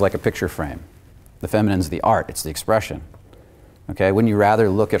masculine's like a picture frame. The feminine's the art. It's the expression. Okay? Wouldn't you rather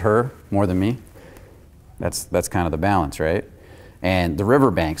look at her more than me? That's kind of the balance, right? And the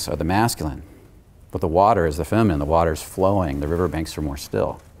riverbanks are the masculine. But the water is the feminine. The water's flowing. The riverbanks are more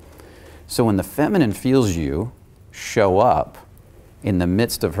still. So when the feminine feels you show up in the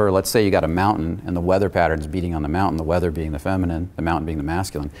midst of her, let's say you got a mountain and the weather pattern's beating on the mountain, the weather being the feminine, the mountain being the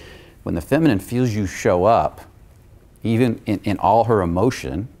masculine. When the feminine feels you show up, even in all her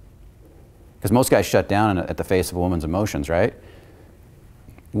emotion, because most guys shut down at the face of a woman's emotions, right?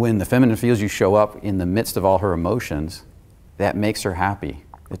 When the feminine feels you show up in the midst of all her emotions, that makes her happy.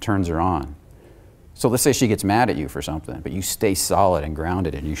 It turns her on. So let's say she gets mad at you for something, but you stay solid and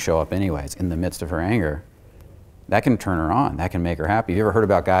grounded and you show up anyways in the midst of her anger. That can turn her on. That can make her happy. Have you ever heard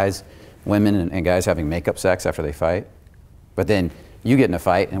about guys, women and guys having makeup sex after they fight? But then you get in a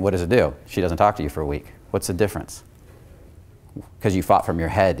fight and what does it do? She doesn't talk to you for a week. What's the difference? Because you fought from your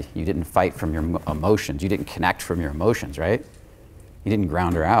head. You didn't fight from your emotions. You didn't connect from your emotions, right? You didn't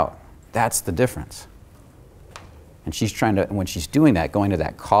ground her out. That's the difference. And she's trying to, when she's doing that, going to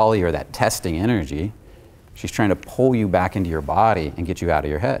that collie or that testing energy, she's trying to pull you back into your body and get you out of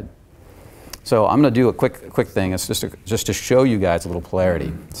your head. So I'm going to do a quick thing. It's just to show you guys a little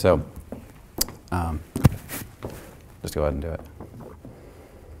polarity. So just go ahead and do it.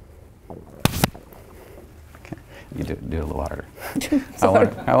 Okay. You do it a little harder.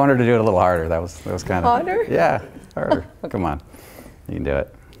 I wanted to do it a little harder. That was kind of harder. Yeah, harder. Come on, you can do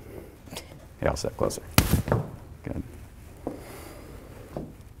it. Yeah, I'll step closer. Good.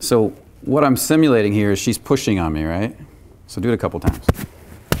 So what I'm simulating here is she's pushing on me, right? So do it a couple times.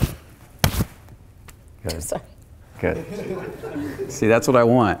 Good. Sorry. Good. See, that's what I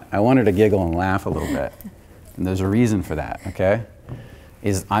want. I want her to giggle and laugh a little bit. And there's a reason for that, okay?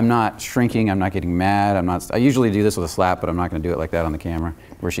 Is I'm not shrinking, I'm not getting mad, I usually do this with a slap, but I'm not gonna do it like that on the camera,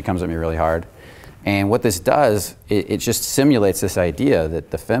 where she comes at me really hard. And what this does, it just simulates this idea that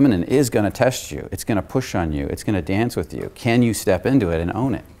the feminine is gonna test you. It's gonna push on you. It's gonna dance with you. Can you step into it and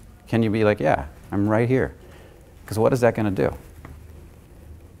own it? Can you be like, yeah, I'm right here? Because what is that gonna do?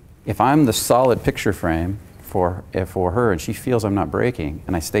 If I'm the solid picture frame for her and she feels I'm not breaking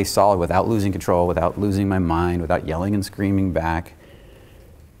and I stay solid without losing control, without losing my mind, without yelling and screaming back,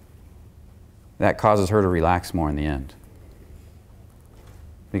 that causes her to relax more in the end.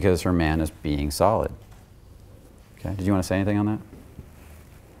 Because her man is being solid. Okay, did you want to say anything on that?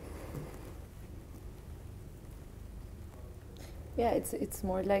 Yeah, it's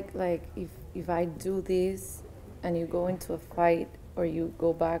more like if I do this and you go into a fight or you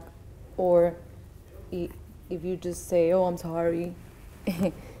go back, or if you just say, oh, I'm sorry,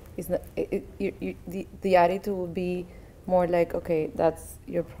 it's not, the attitude would be more like, okay, that's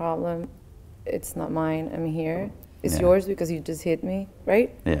your problem, it's not mine, I'm here. It's yours because you just hit me,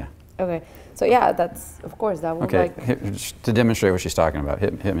 right? Yeah. Okay, so yeah, that's, of course, that would okay. To demonstrate what she's talking about,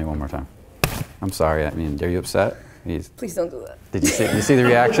 hit me one more time. I'm sorry, I mean, are you upset? Please don't do that. Did you see the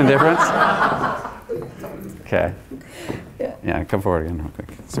reaction difference? Okay. Yeah, come forward again real quick,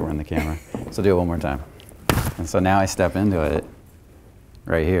 so we're in the camera. So do it one more time. And so now I step into it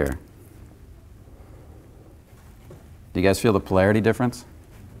right here. Do you guys feel the polarity difference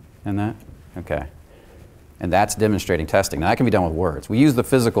in that? Okay. And that's demonstrating testing. Now that can be done with words. We use the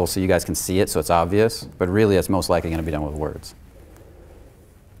physical so you guys can see it, so it's obvious, but really it's most likely going to be done with words.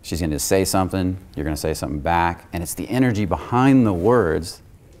 She's going to say something, you're going to say something back, and it's the energy behind the words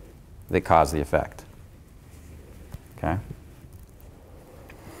that cause the effect. Okay?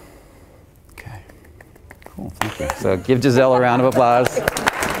 Okay. Cool, thank you. So give Giselle a round of applause.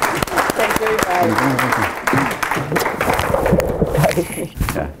 Thank you very much.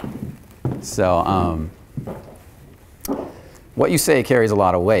 Yeah. So, what you say carries a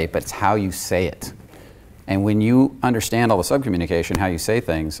lot of weight, but it's how you say it. And when you understand all the subcommunication, how you say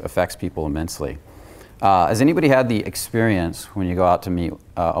things affects people immensely. Has anybody had the experience when you go out to meet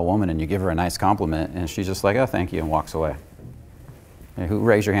a woman and you give her a nice compliment and she's just like, oh, thank you, and walks away? Okay, who,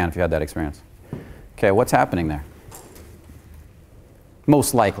 raise your hand if you had that experience. Okay, what's happening there?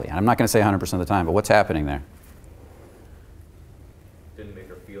 Most likely. I'm not going to say 100% of the time, but what's happening there? Didn't make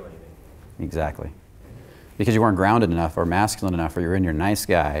her feel anything. Exactly. Because you weren't grounded enough or masculine enough, or you're in your nice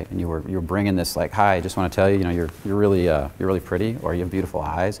guy, and you were bringing this like, hi, I just want to tell you, you're really pretty, or you have beautiful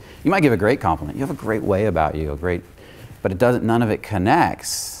eyes. You might give a great compliment. You have a great way about you, but it doesn't. None of it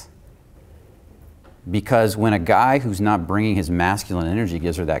connects. Because when a guy who's not bringing his masculine energy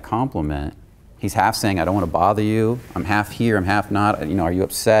gives her that compliment, he's half saying, I don't want to bother you. I'm half here. I'm half not. Are you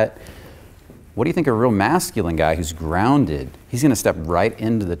upset? What do you think a real masculine guy who's grounded, he's going to step right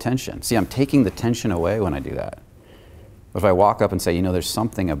into the tension. See, I'm taking the tension away when I do that. But if I walk up and say, there's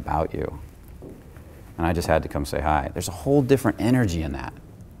something about you, and I just had to come say hi, there's a whole different energy in that.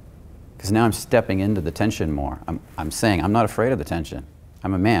 Because now I'm stepping into the tension more. I'm saying, I'm not afraid of the tension.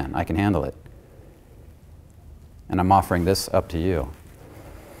 I'm a man. I can handle it. And I'm offering this up to you.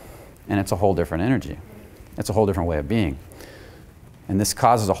 And it's a whole different energy. It's a whole different way of being. And this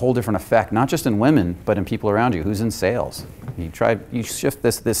causes a whole different effect, not just in women, but in people around you. Who's in sales? You shift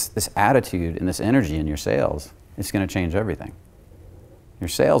this attitude and this energy in your sales, it's going to change everything. Your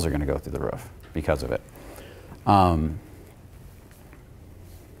sales are going to go through the roof because of it. I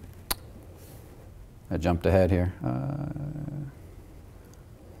jumped ahead here.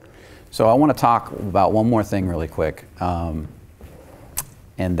 So I want to talk about one more thing really quick, and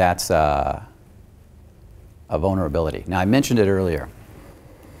that's a vulnerability. Now, I mentioned it earlier.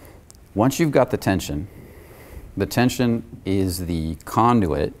 Once you've got the tension is the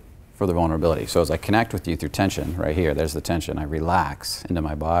conduit for the vulnerability. So as I connect with you through tension, right here, there's the tension, I relax into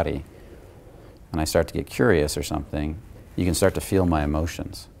my body, and I start to get curious or something, you can start to feel my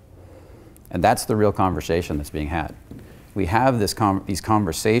emotions. And that's the real conversation that's being had. We have these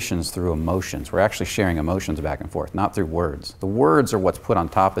conversations through emotions. We're actually sharing emotions back and forth, not through words. The words are what's put on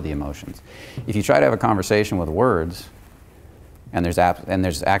top of the emotions. If you try to have a conversation with words, and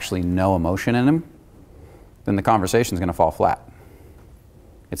there's actually no emotion in them, then the conversation is going to fall flat.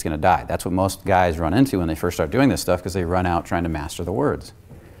 It's going to die. That's what most guys run into when they first start doing this stuff, because they run out trying to master the words.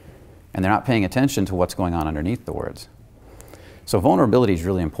 And they're not paying attention to what's going on underneath the words. So vulnerability is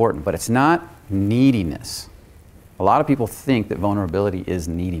really important, but it's not neediness. A lot of people think that vulnerability is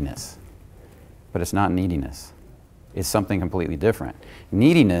neediness, but it's not neediness. It's something completely different.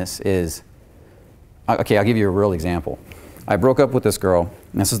 Neediness is, okay, I'll give you a real example. I broke up with this girl,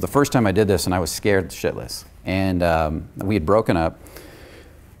 and this is the first time I did this, and I was scared shitless. And we had broken up,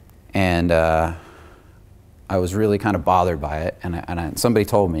 and I was really kind of bothered by it. And somebody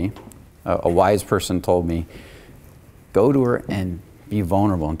told me, a wise person told me, go to her and be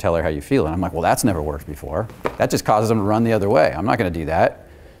vulnerable and tell her how you feel. And I'm like, well, that's never worked before. That just causes them to run the other way. I'm not going to do that.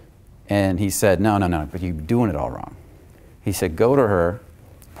 And he said, no, but you're doing it all wrong. He said, go to her,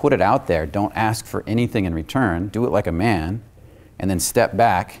 put it out there, don't ask for anything in return, do it like a man, and then step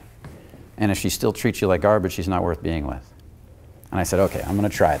back, and if she still treats you like garbage, she's not worth being with. And I said, okay, I'm going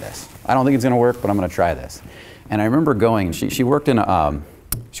to try this. I don't think it's going to work, but I'm going to try this. And I remember going, and she worked in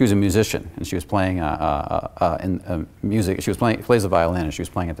she was a musician, and she was playing in music. She plays the violin, and she was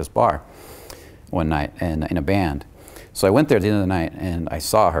playing at this bar one night in a band. So I went there at the end of the night, and I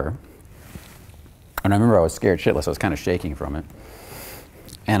saw her. And I remember I was scared shitless. I was kind of shaking from it.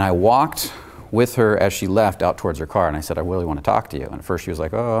 And I walked with her as she left out towards her car, and I said, I really want to talk to you. And at first she was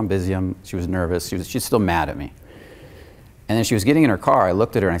like, oh, I'm busy. She was nervous. She's still mad at me. And then she was getting in her car. I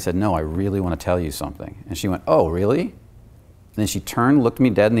looked at her, and I said, no, I really want to tell you something. And she went, oh, really? And then she turned, looked me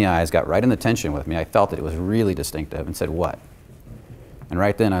dead in the eyes, got right in the tension with me. I felt it was really distinctive, and said, what? And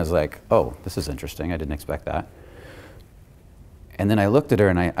right then I was like, oh, this is interesting. I didn't expect that. And then I looked at her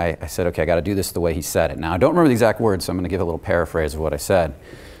and I said, okay, I got to do this the way he said it. Now, I don't remember the exact words, so I'm going to give a little paraphrase of what I said.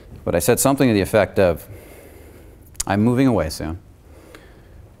 But I said something to the effect of, I'm moving away soon.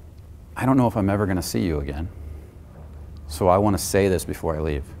 I don't know if I'm ever going to see you again. So I want to say this before I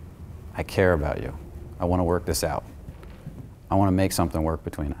leave. I care about you. I want to work this out. I want to make something work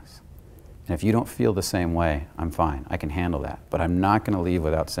between us. And if you don't feel the same way, I'm fine. I can handle that. But I'm not going to leave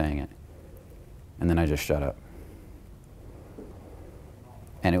without saying it. And then I just shut up.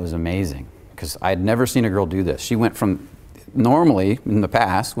 And it was amazing, because I had never seen a girl do this. She went from, normally in the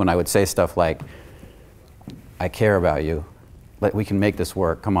past, when I would say stuff like, I care about you, we can make this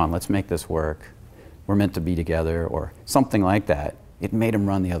work. Come on, let's make this work. We're meant to be together, or something like that. It made him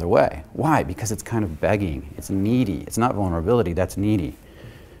run the other way. Why? Because it's kind of begging. It's needy. It's not vulnerability, that's needy.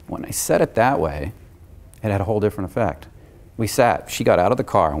 When I said it that way, it had a whole different effect. We sat, she got out of the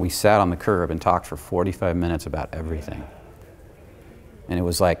car and we sat on the curb and talked for 45 minutes about everything. And it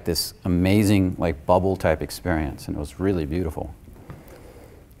was like this amazing, like bubble type experience, and it was really beautiful.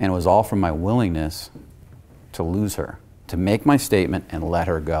 And it was all from my willingness to lose her, to make my statement and let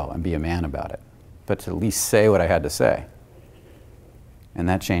her go and be a man about it, but to at least say what I had to say. And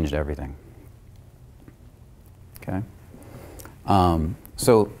that changed everything. Okay?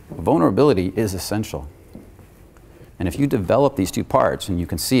 So vulnerability is essential. And if you develop these two parts, and you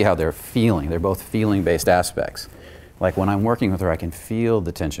can see how they're feeling, they're both feeling-based aspects. Like when I'm working with her, I can feel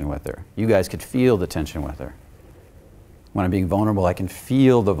the tension with her. You guys could feel the tension with her. When I'm being vulnerable, I can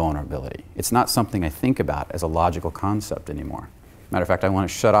feel the vulnerability. It's not something I think about as a logical concept anymore. Matter of fact, I want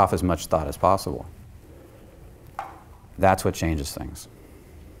to shut off as much thought as possible. That's what changes things.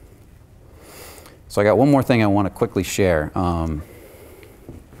 So I got one more thing I want to quickly share.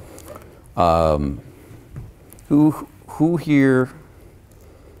 Who here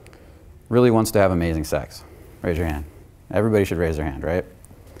really wants to have amazing sex? Raise your hand. Everybody should raise their hand, right?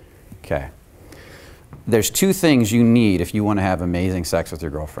 Okay. There's two things you need if you want to have amazing sex with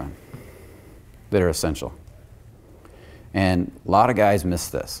your girlfriend that are essential. And a lot of guys miss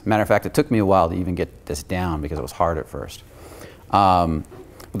this. Matter of fact, it took me a while to even get this down because it was hard at first. But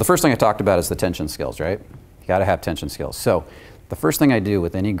the first thing I talked about is the tension skills, right? You got to have tension skills. So the first thing I do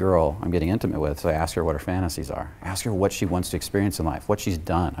with any girl I'm getting intimate with is I ask her what her fantasies are. I ask her what she wants to experience in life, what she's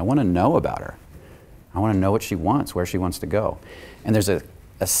done. I want to know about her. I want to know what she wants, where she wants to go. And there's an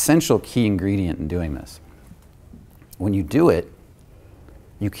essential key ingredient in doing this. When you do it,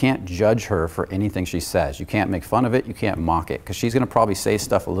 you can't judge her for anything she says. You can't make fun of it. You can't mock it, because she's going to probably say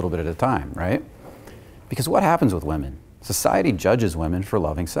stuff a little bit at a time, right? Because what happens with women? Society judges women for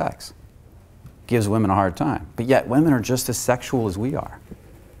loving sex, gives women a hard time. But yet women are just as sexual as we are.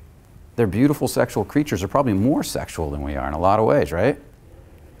 They're beautiful sexual creatures. They're probably more sexual than we are in a lot of ways, right?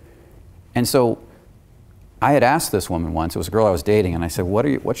 And so I had asked this woman once, it was a girl I was dating, and I said,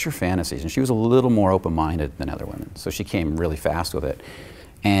 what's your fantasies? And she was a little more open-minded than other women, so she came really fast with it.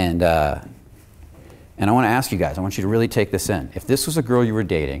 And I want to ask you guys, I want you to really take this in. If this was a girl you were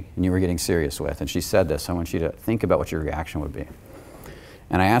dating and you were getting serious with, and she said this, I want you to think about what your reaction would be.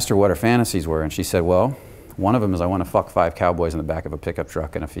 And I asked her what her fantasies were, and she said, well, one of them is I want to fuck 5 cowboys in the back of a pickup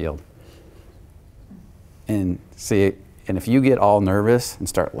truck in a field. And see, and if you get all nervous and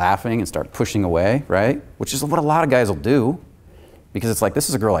start laughing and start pushing away, right? Which is what a lot of guys will do, because it's like, this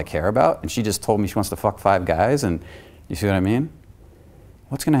is a girl I care about, and she just told me she wants to fuck 5 guys, and you see what I mean?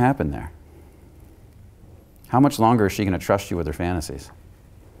 What's going to happen there? How much longer is she going to trust you with her fantasies?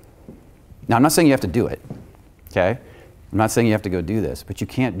 Now, I'm not saying you have to do it, okay? I'm not saying you have to go do this, but you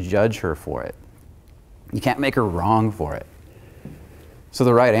can't judge her for it. You can't make her wrong for it. So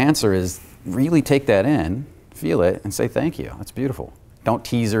the right answer is really take that in, feel it, and say thank you. That's beautiful. Don't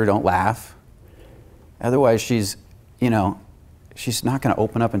tease her, don't laugh. Otherwise, she's not going to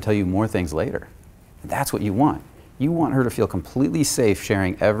open up and tell you more things later. That's what you want. You want her to feel completely safe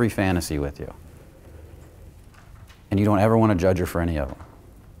sharing every fantasy with you. And you don't ever want to judge her for any of them.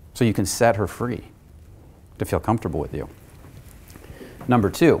 So you can set her free to feel comfortable with you.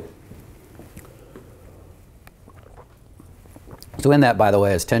 Number 2. So in that, by the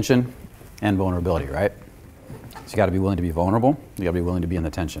way, is tension and vulnerability, right? So you got to be willing to be vulnerable. You got to be willing to be in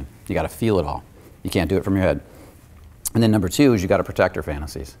the tension. You got to feel it all. You can't do it from your head. And then number 2 is you got to protect her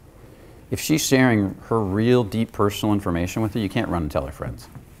fantasies. If she's sharing her real deep personal information with you, you can't run and tell her friends.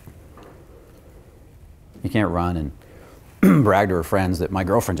 You can't run and brag to her friends that my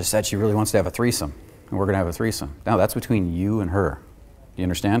girlfriend just said she really wants to have a threesome, and we're going to have a threesome. No, that's between you and her. Do you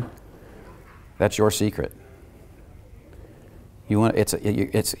understand? That's your secret.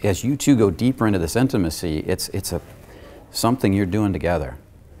 It's as you two go deeper into this intimacy, it's something you're doing together.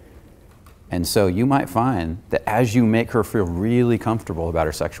 And so you might find that as you make her feel really comfortable about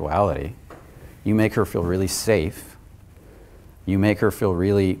her sexuality, you make her feel really safe, you make her feel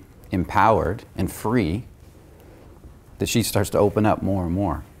really empowered and free, that she starts to open up more and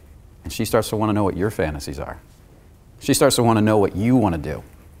more. And she starts to want to know what your fantasies are. She starts to want to know what you want to do.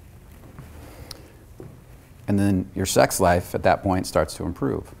 And then your sex life at that point starts to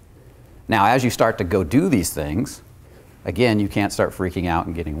improve. Now, as you start to go do these things, again, you can't start freaking out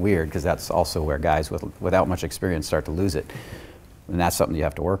and getting weird, because that's also where guys without much experience start to lose it. And that's something you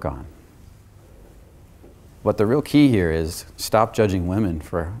have to work on. But the real key here is stop judging women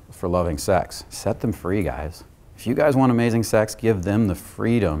for loving sex. Set them free, guys. If you guys want amazing sex, give them the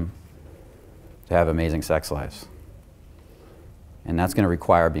freedom to have amazing sex lives. And that's going to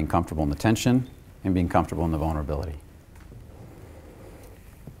require being comfortable in the tension and being comfortable in the vulnerability.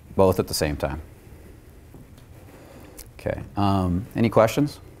 Both at the same time. Okay. Any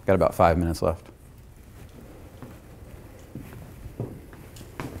questions? Got about 5 minutes left.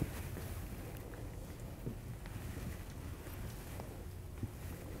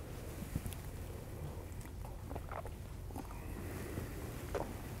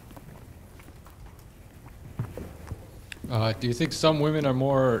 Do you think some women are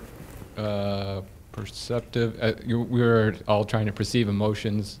more perceptive? We were all trying to perceive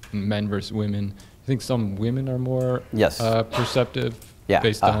emotions, men versus women. You think some women are more Yes. Perceptive Yeah.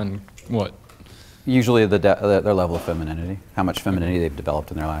 based on what? Usually their level of femininity, how much femininity they've developed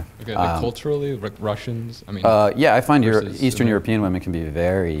in their life. Okay, like culturally, like Russians? I mean, yeah, I find versus Eastern American. European women can be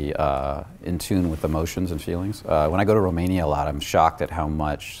very in tune with emotions and feelings. When I go to Romania a lot, I'm shocked at how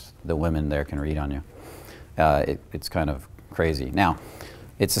much the women there can read on you. It's kind of crazy. Now,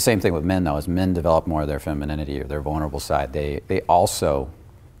 it's the same thing with men, though. As men develop more of their femininity or their vulnerable side, they also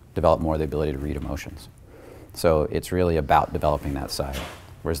develop more of the ability to read emotions. So it's really about developing that side.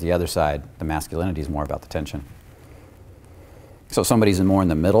 Whereas the other side, the masculinity, is more about the tension. So if somebody's more in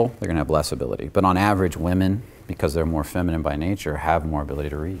the middle, they're going to have less ability. But on average, women, because they're more feminine by nature, have more ability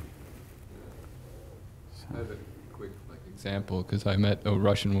to read. I have a quick example because I met a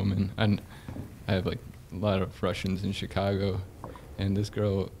Russian woman, and I have like a lot of Russians in Chicago, and this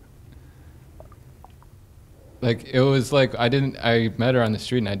girl, like, it was like I met her on the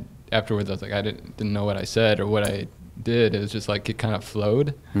street, and afterwards I was like, I didn't know what I said or what I did. It was just like it kind of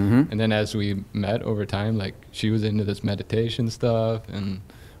flowed. And then as we met over time, like, she was into this meditation stuff and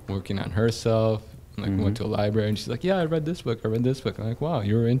working on herself, and, like, went to a library, and she's like, yeah, I read this book. I'm like, wow,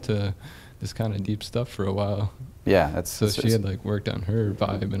 you were into this kind of deep stuff for a while. Yeah, So she had like worked on her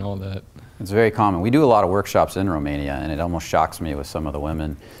vibe and all that. It's very common. We do a lot of workshops in Romania, and it almost shocks me with some of the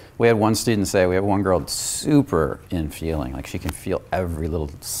women. We had one student say, we have one girl that's super in feeling, like she can feel every little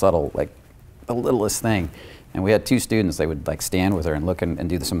subtle, like the littlest thing. And we had two students, they would like stand with her and look and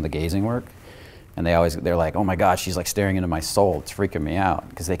do some of the gazing work. And they're like, oh my God, she's like staring into my soul. It's freaking me out,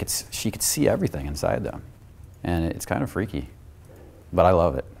 because she could see everything inside them. And it's kind of freaky, but I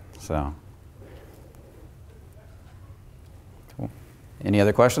love it, so. Cool. Any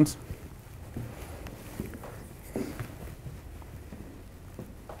other questions?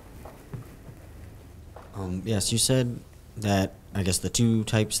 Yes, you said that, I guess, the two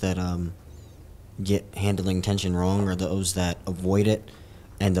types that get handling tension wrong are those that avoid it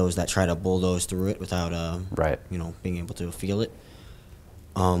and those that try to bulldoze through it without, Right. being able to feel it.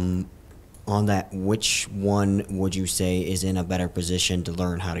 On that, which one would you say is in a better position to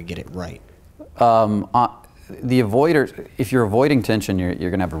learn how to get it right? The avoiders, if you're avoiding tension, you're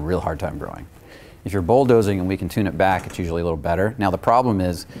going to have a real hard time growing. If you're bulldozing and we can tune it back, it's usually a little better. Now the problem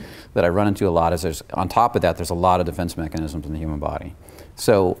is that I run into a lot is on top of that, there's a lot of defense mechanisms in the human body.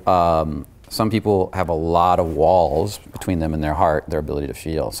 So some people have a lot of walls between them and their heart, their ability to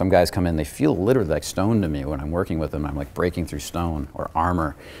feel. Some guys come in, they feel literally like stone to me when I'm working with them. I'm like breaking through stone or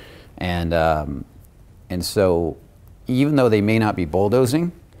armor. And so even though they may not be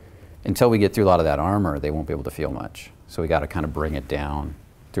bulldozing, until we get through a lot of that armor, they won't be able to feel much. So we got to kind of bring it down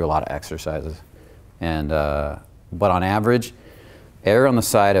through a lot of exercises. And but on average, err on the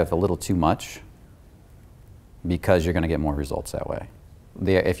side of a little too much, because you're going to get more results that way.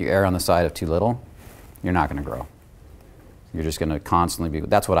 If you err on the side of too little, you're not going to grow. You're just going to constantly be,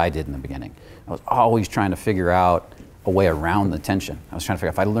 that's what I did in the beginning. I was always trying to figure out a way around the tension. I was trying to figure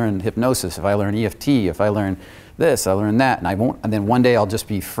out, if I learn hypnosis, if I learn EFT, if I learn this, I learn that, and then one day I'll just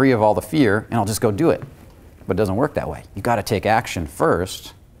be free of all the fear and I'll just go do it. But it doesn't work that way. You got to take action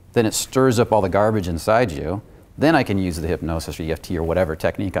first, then it stirs up all the garbage inside you. Then I can use the hypnosis or EFT or whatever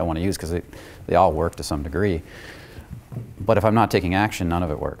technique I want to use, because they all work to some degree. But if I'm not taking action, none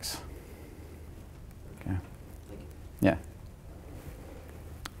of it works. Okay. Yeah.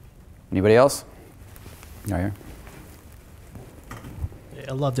 Anybody else? Right here.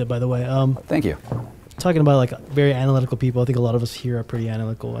 I loved it, by the way. Thank you. Talking about like very analytical people, I think a lot of us here are pretty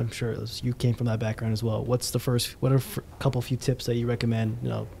analytical. I'm sure you came from that background as well. What are a few tips that you recommend,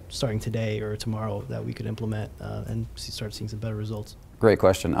 starting today or tomorrow, that we could implement and start seeing some better results? Great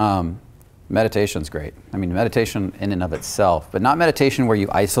question. Meditation's great. I mean, meditation in and of itself, but not meditation where you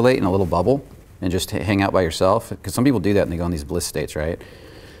isolate in a little bubble and just hang out by yourself, because some people do that and they go in these bliss states, right?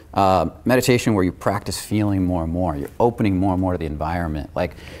 Meditation where you practice feeling more and more. You're opening more and more to the environment.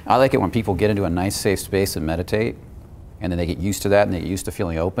 Like, I like it when people get into a nice, safe space and meditate, and then they get used to that and they get used to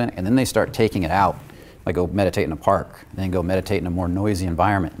feeling open, and then they start taking it out Like go meditate in a park, then go meditate in a more noisy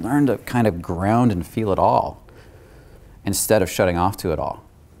environment. Learn to kind of ground and feel it all instead of shutting off to it all.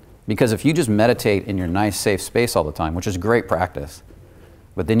 Because if you just meditate in your nice, safe space all the time, which is great practice,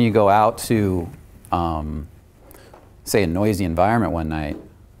 but then you go out to, say, a noisy environment one night,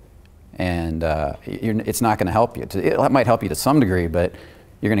 and it's not going to help you. It might help you to some degree, but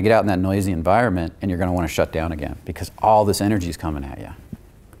you're going to get out in that noisy environment, and you're going to want to shut down again because all this energy is coming at you.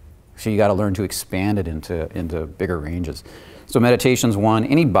 So you got to learn to expand it into bigger ranges. So meditation's one.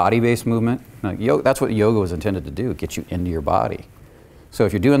 Any body-based movement, that's what yoga was intended to do, get you into your body. So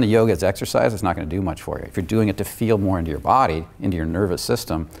if you're doing the yoga as exercise, it's not going to do much for you. If you're doing it to feel more into your body, into your nervous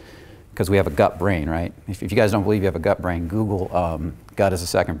system, because we have a gut brain, right? If you guys don't believe you have a gut brain, Google gut as a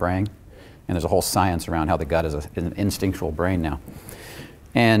second brain, and there's a whole science around how the gut is an instinctual brain now.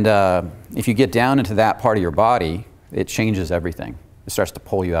 And if you get down into that part of your body, it changes everything. It starts to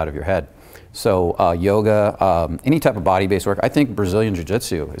pull you out of your head. So yoga, any type of body-based work. I think Brazilian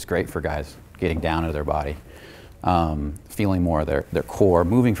Jiu-Jitsu is great for guys getting down into their body, feeling more of their core,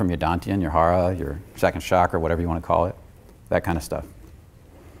 moving from your dantian, your hara, your second chakra, whatever you want to call it, that kind of stuff.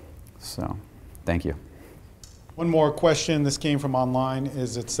 So, thank you. One more question, this came from online,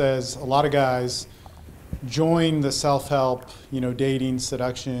 is it says a lot of guys join the self-help, dating,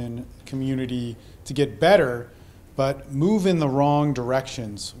 seduction community to get better, but move in the wrong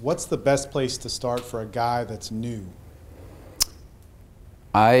directions. What's the best place to start for a guy that's new?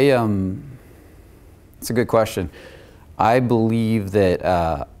 It's a good question. I believe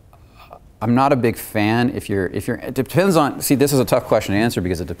that I'm not a big fan it depends on, see, this is a tough question to answer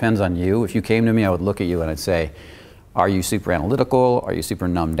because it depends on you. If you came to me, I would look at you and I'd say, are you super analytical? Are you super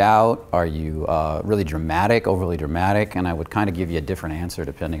numbed out? Are you really dramatic, overly dramatic? And I would kind of give you a different answer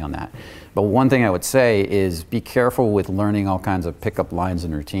depending on that. But one thing I would say is be careful with learning all kinds of pickup lines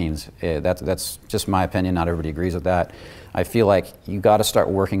and routines. That's just my opinion. Not everybody agrees with that. I feel like you got to start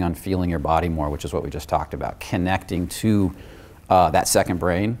working on feeling your body more, which is what we just talked about. Connecting to that second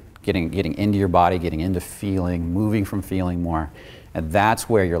brain, getting into your body, getting into feeling, moving from feeling more. And that's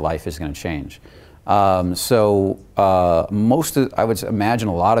where your life is going to change. I would imagine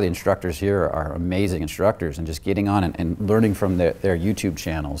a lot of the instructors here are amazing instructors, and just getting on and learning from their YouTube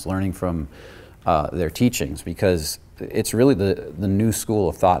channels, learning from their teachings, because it's really the new school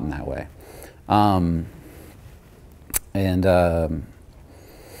of thought in that way. And I'll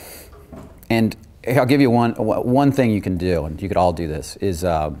give you one thing you can do, and you could all do this, is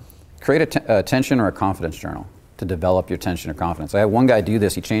create a tension or a confidence journal to develop your tension or confidence. I had one guy do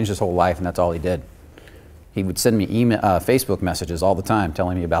this. He changed his whole life, and that's all he did. He would send me Facebook messages all the time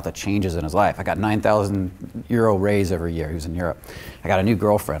telling me about the changes in his life. I got 9,000 euro raise every year. He was in Europe. I got a new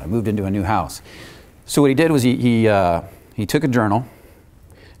girlfriend. I moved into a new house. So what he did was he took a journal,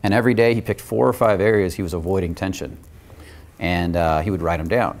 and every day he picked 4 or 5 areas he was avoiding tension, and he would write them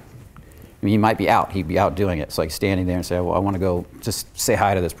down. I mean, he might be out. He'd be out doing it. It's like standing there and say, well, I want to go just say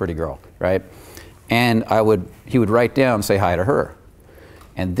hi to this pretty girl, right? And he would write down, say hi to her.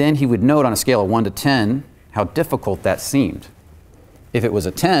 And then he would note on a scale of 1 to 10 how difficult that seemed. If it was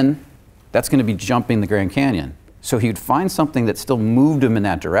a 10, that's going to be jumping the Grand Canyon. So he would find something that still moved him in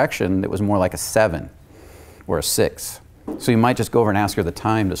that direction that was more like a 7 or a 6. So he might just go over and ask her the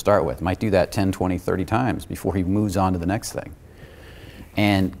time to start with. Might do that 10, 20, 30 times before he moves on to the next thing.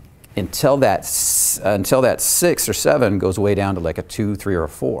 And until that 6 or 7 goes way down to like a 2, 3, or a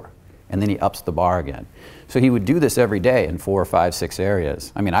 4. And then he ups the bar again. So he would do this every day in 4 or 5, 6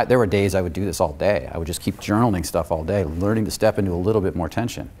 areas. I mean, there were days I would do this all day. I would just keep journaling stuff all day, learning to step into a little bit more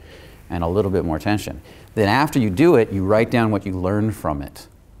tension and a little bit more tension. Then after you do it, you write down what you learned from it.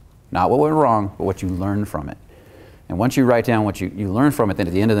 Not what went wrong, but what you learned from it. And once you write down what you learned from it, then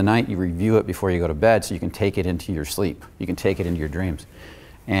at the end of the night, you review it before you go to bed so you can take it into your sleep. You can take it into your dreams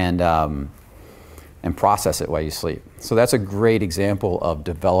and process it while you sleep. So that's a great example of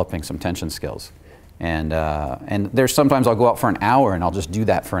developing some tension skills. And there's sometimes I'll go out for an hour and I'll just do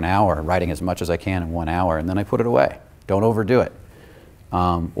that for an hour, writing as much as I can in 1 hour, and then I put it away. Don't overdo it.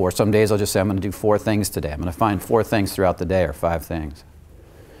 Or some days I'll just say, I'm going to do 4 things today. I'm going to find 4 things throughout the day, or 5 things.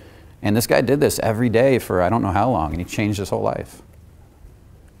 And this guy did this every day for I don't know how long, and he changed his whole life.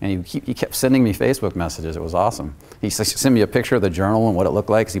 And he kept sending me Facebook messages. It was awesome. He sent me a picture of the journal and what it looked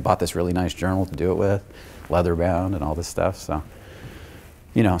like, because he bought this really nice journal to do it with, leather bound and all this stuff. So,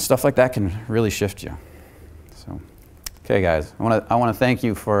 stuff like that can really shift you. So, okay, guys, I want to thank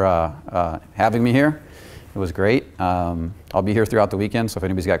you for having me here. It was great. I'll be here throughout the weekend, so if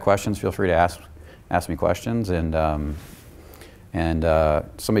anybody's got questions, feel free to ask me questions. And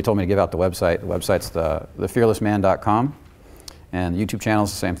somebody told me to give out the website. The website's thefearlessman.com, and the YouTube channel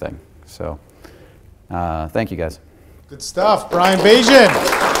is the same thing. So Thank you, guys. Good stuff, Brian Bajan.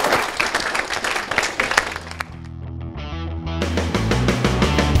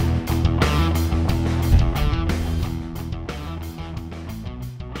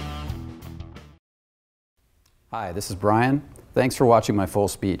 Hi, this is Brian. Thanks for watching my full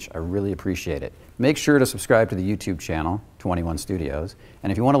speech. I really appreciate it. Make sure to subscribe to the YouTube channel, 21 Studios.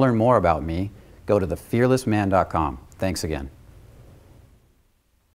 And if you want to learn more about me, go to thefearlessman.com. Thanks again.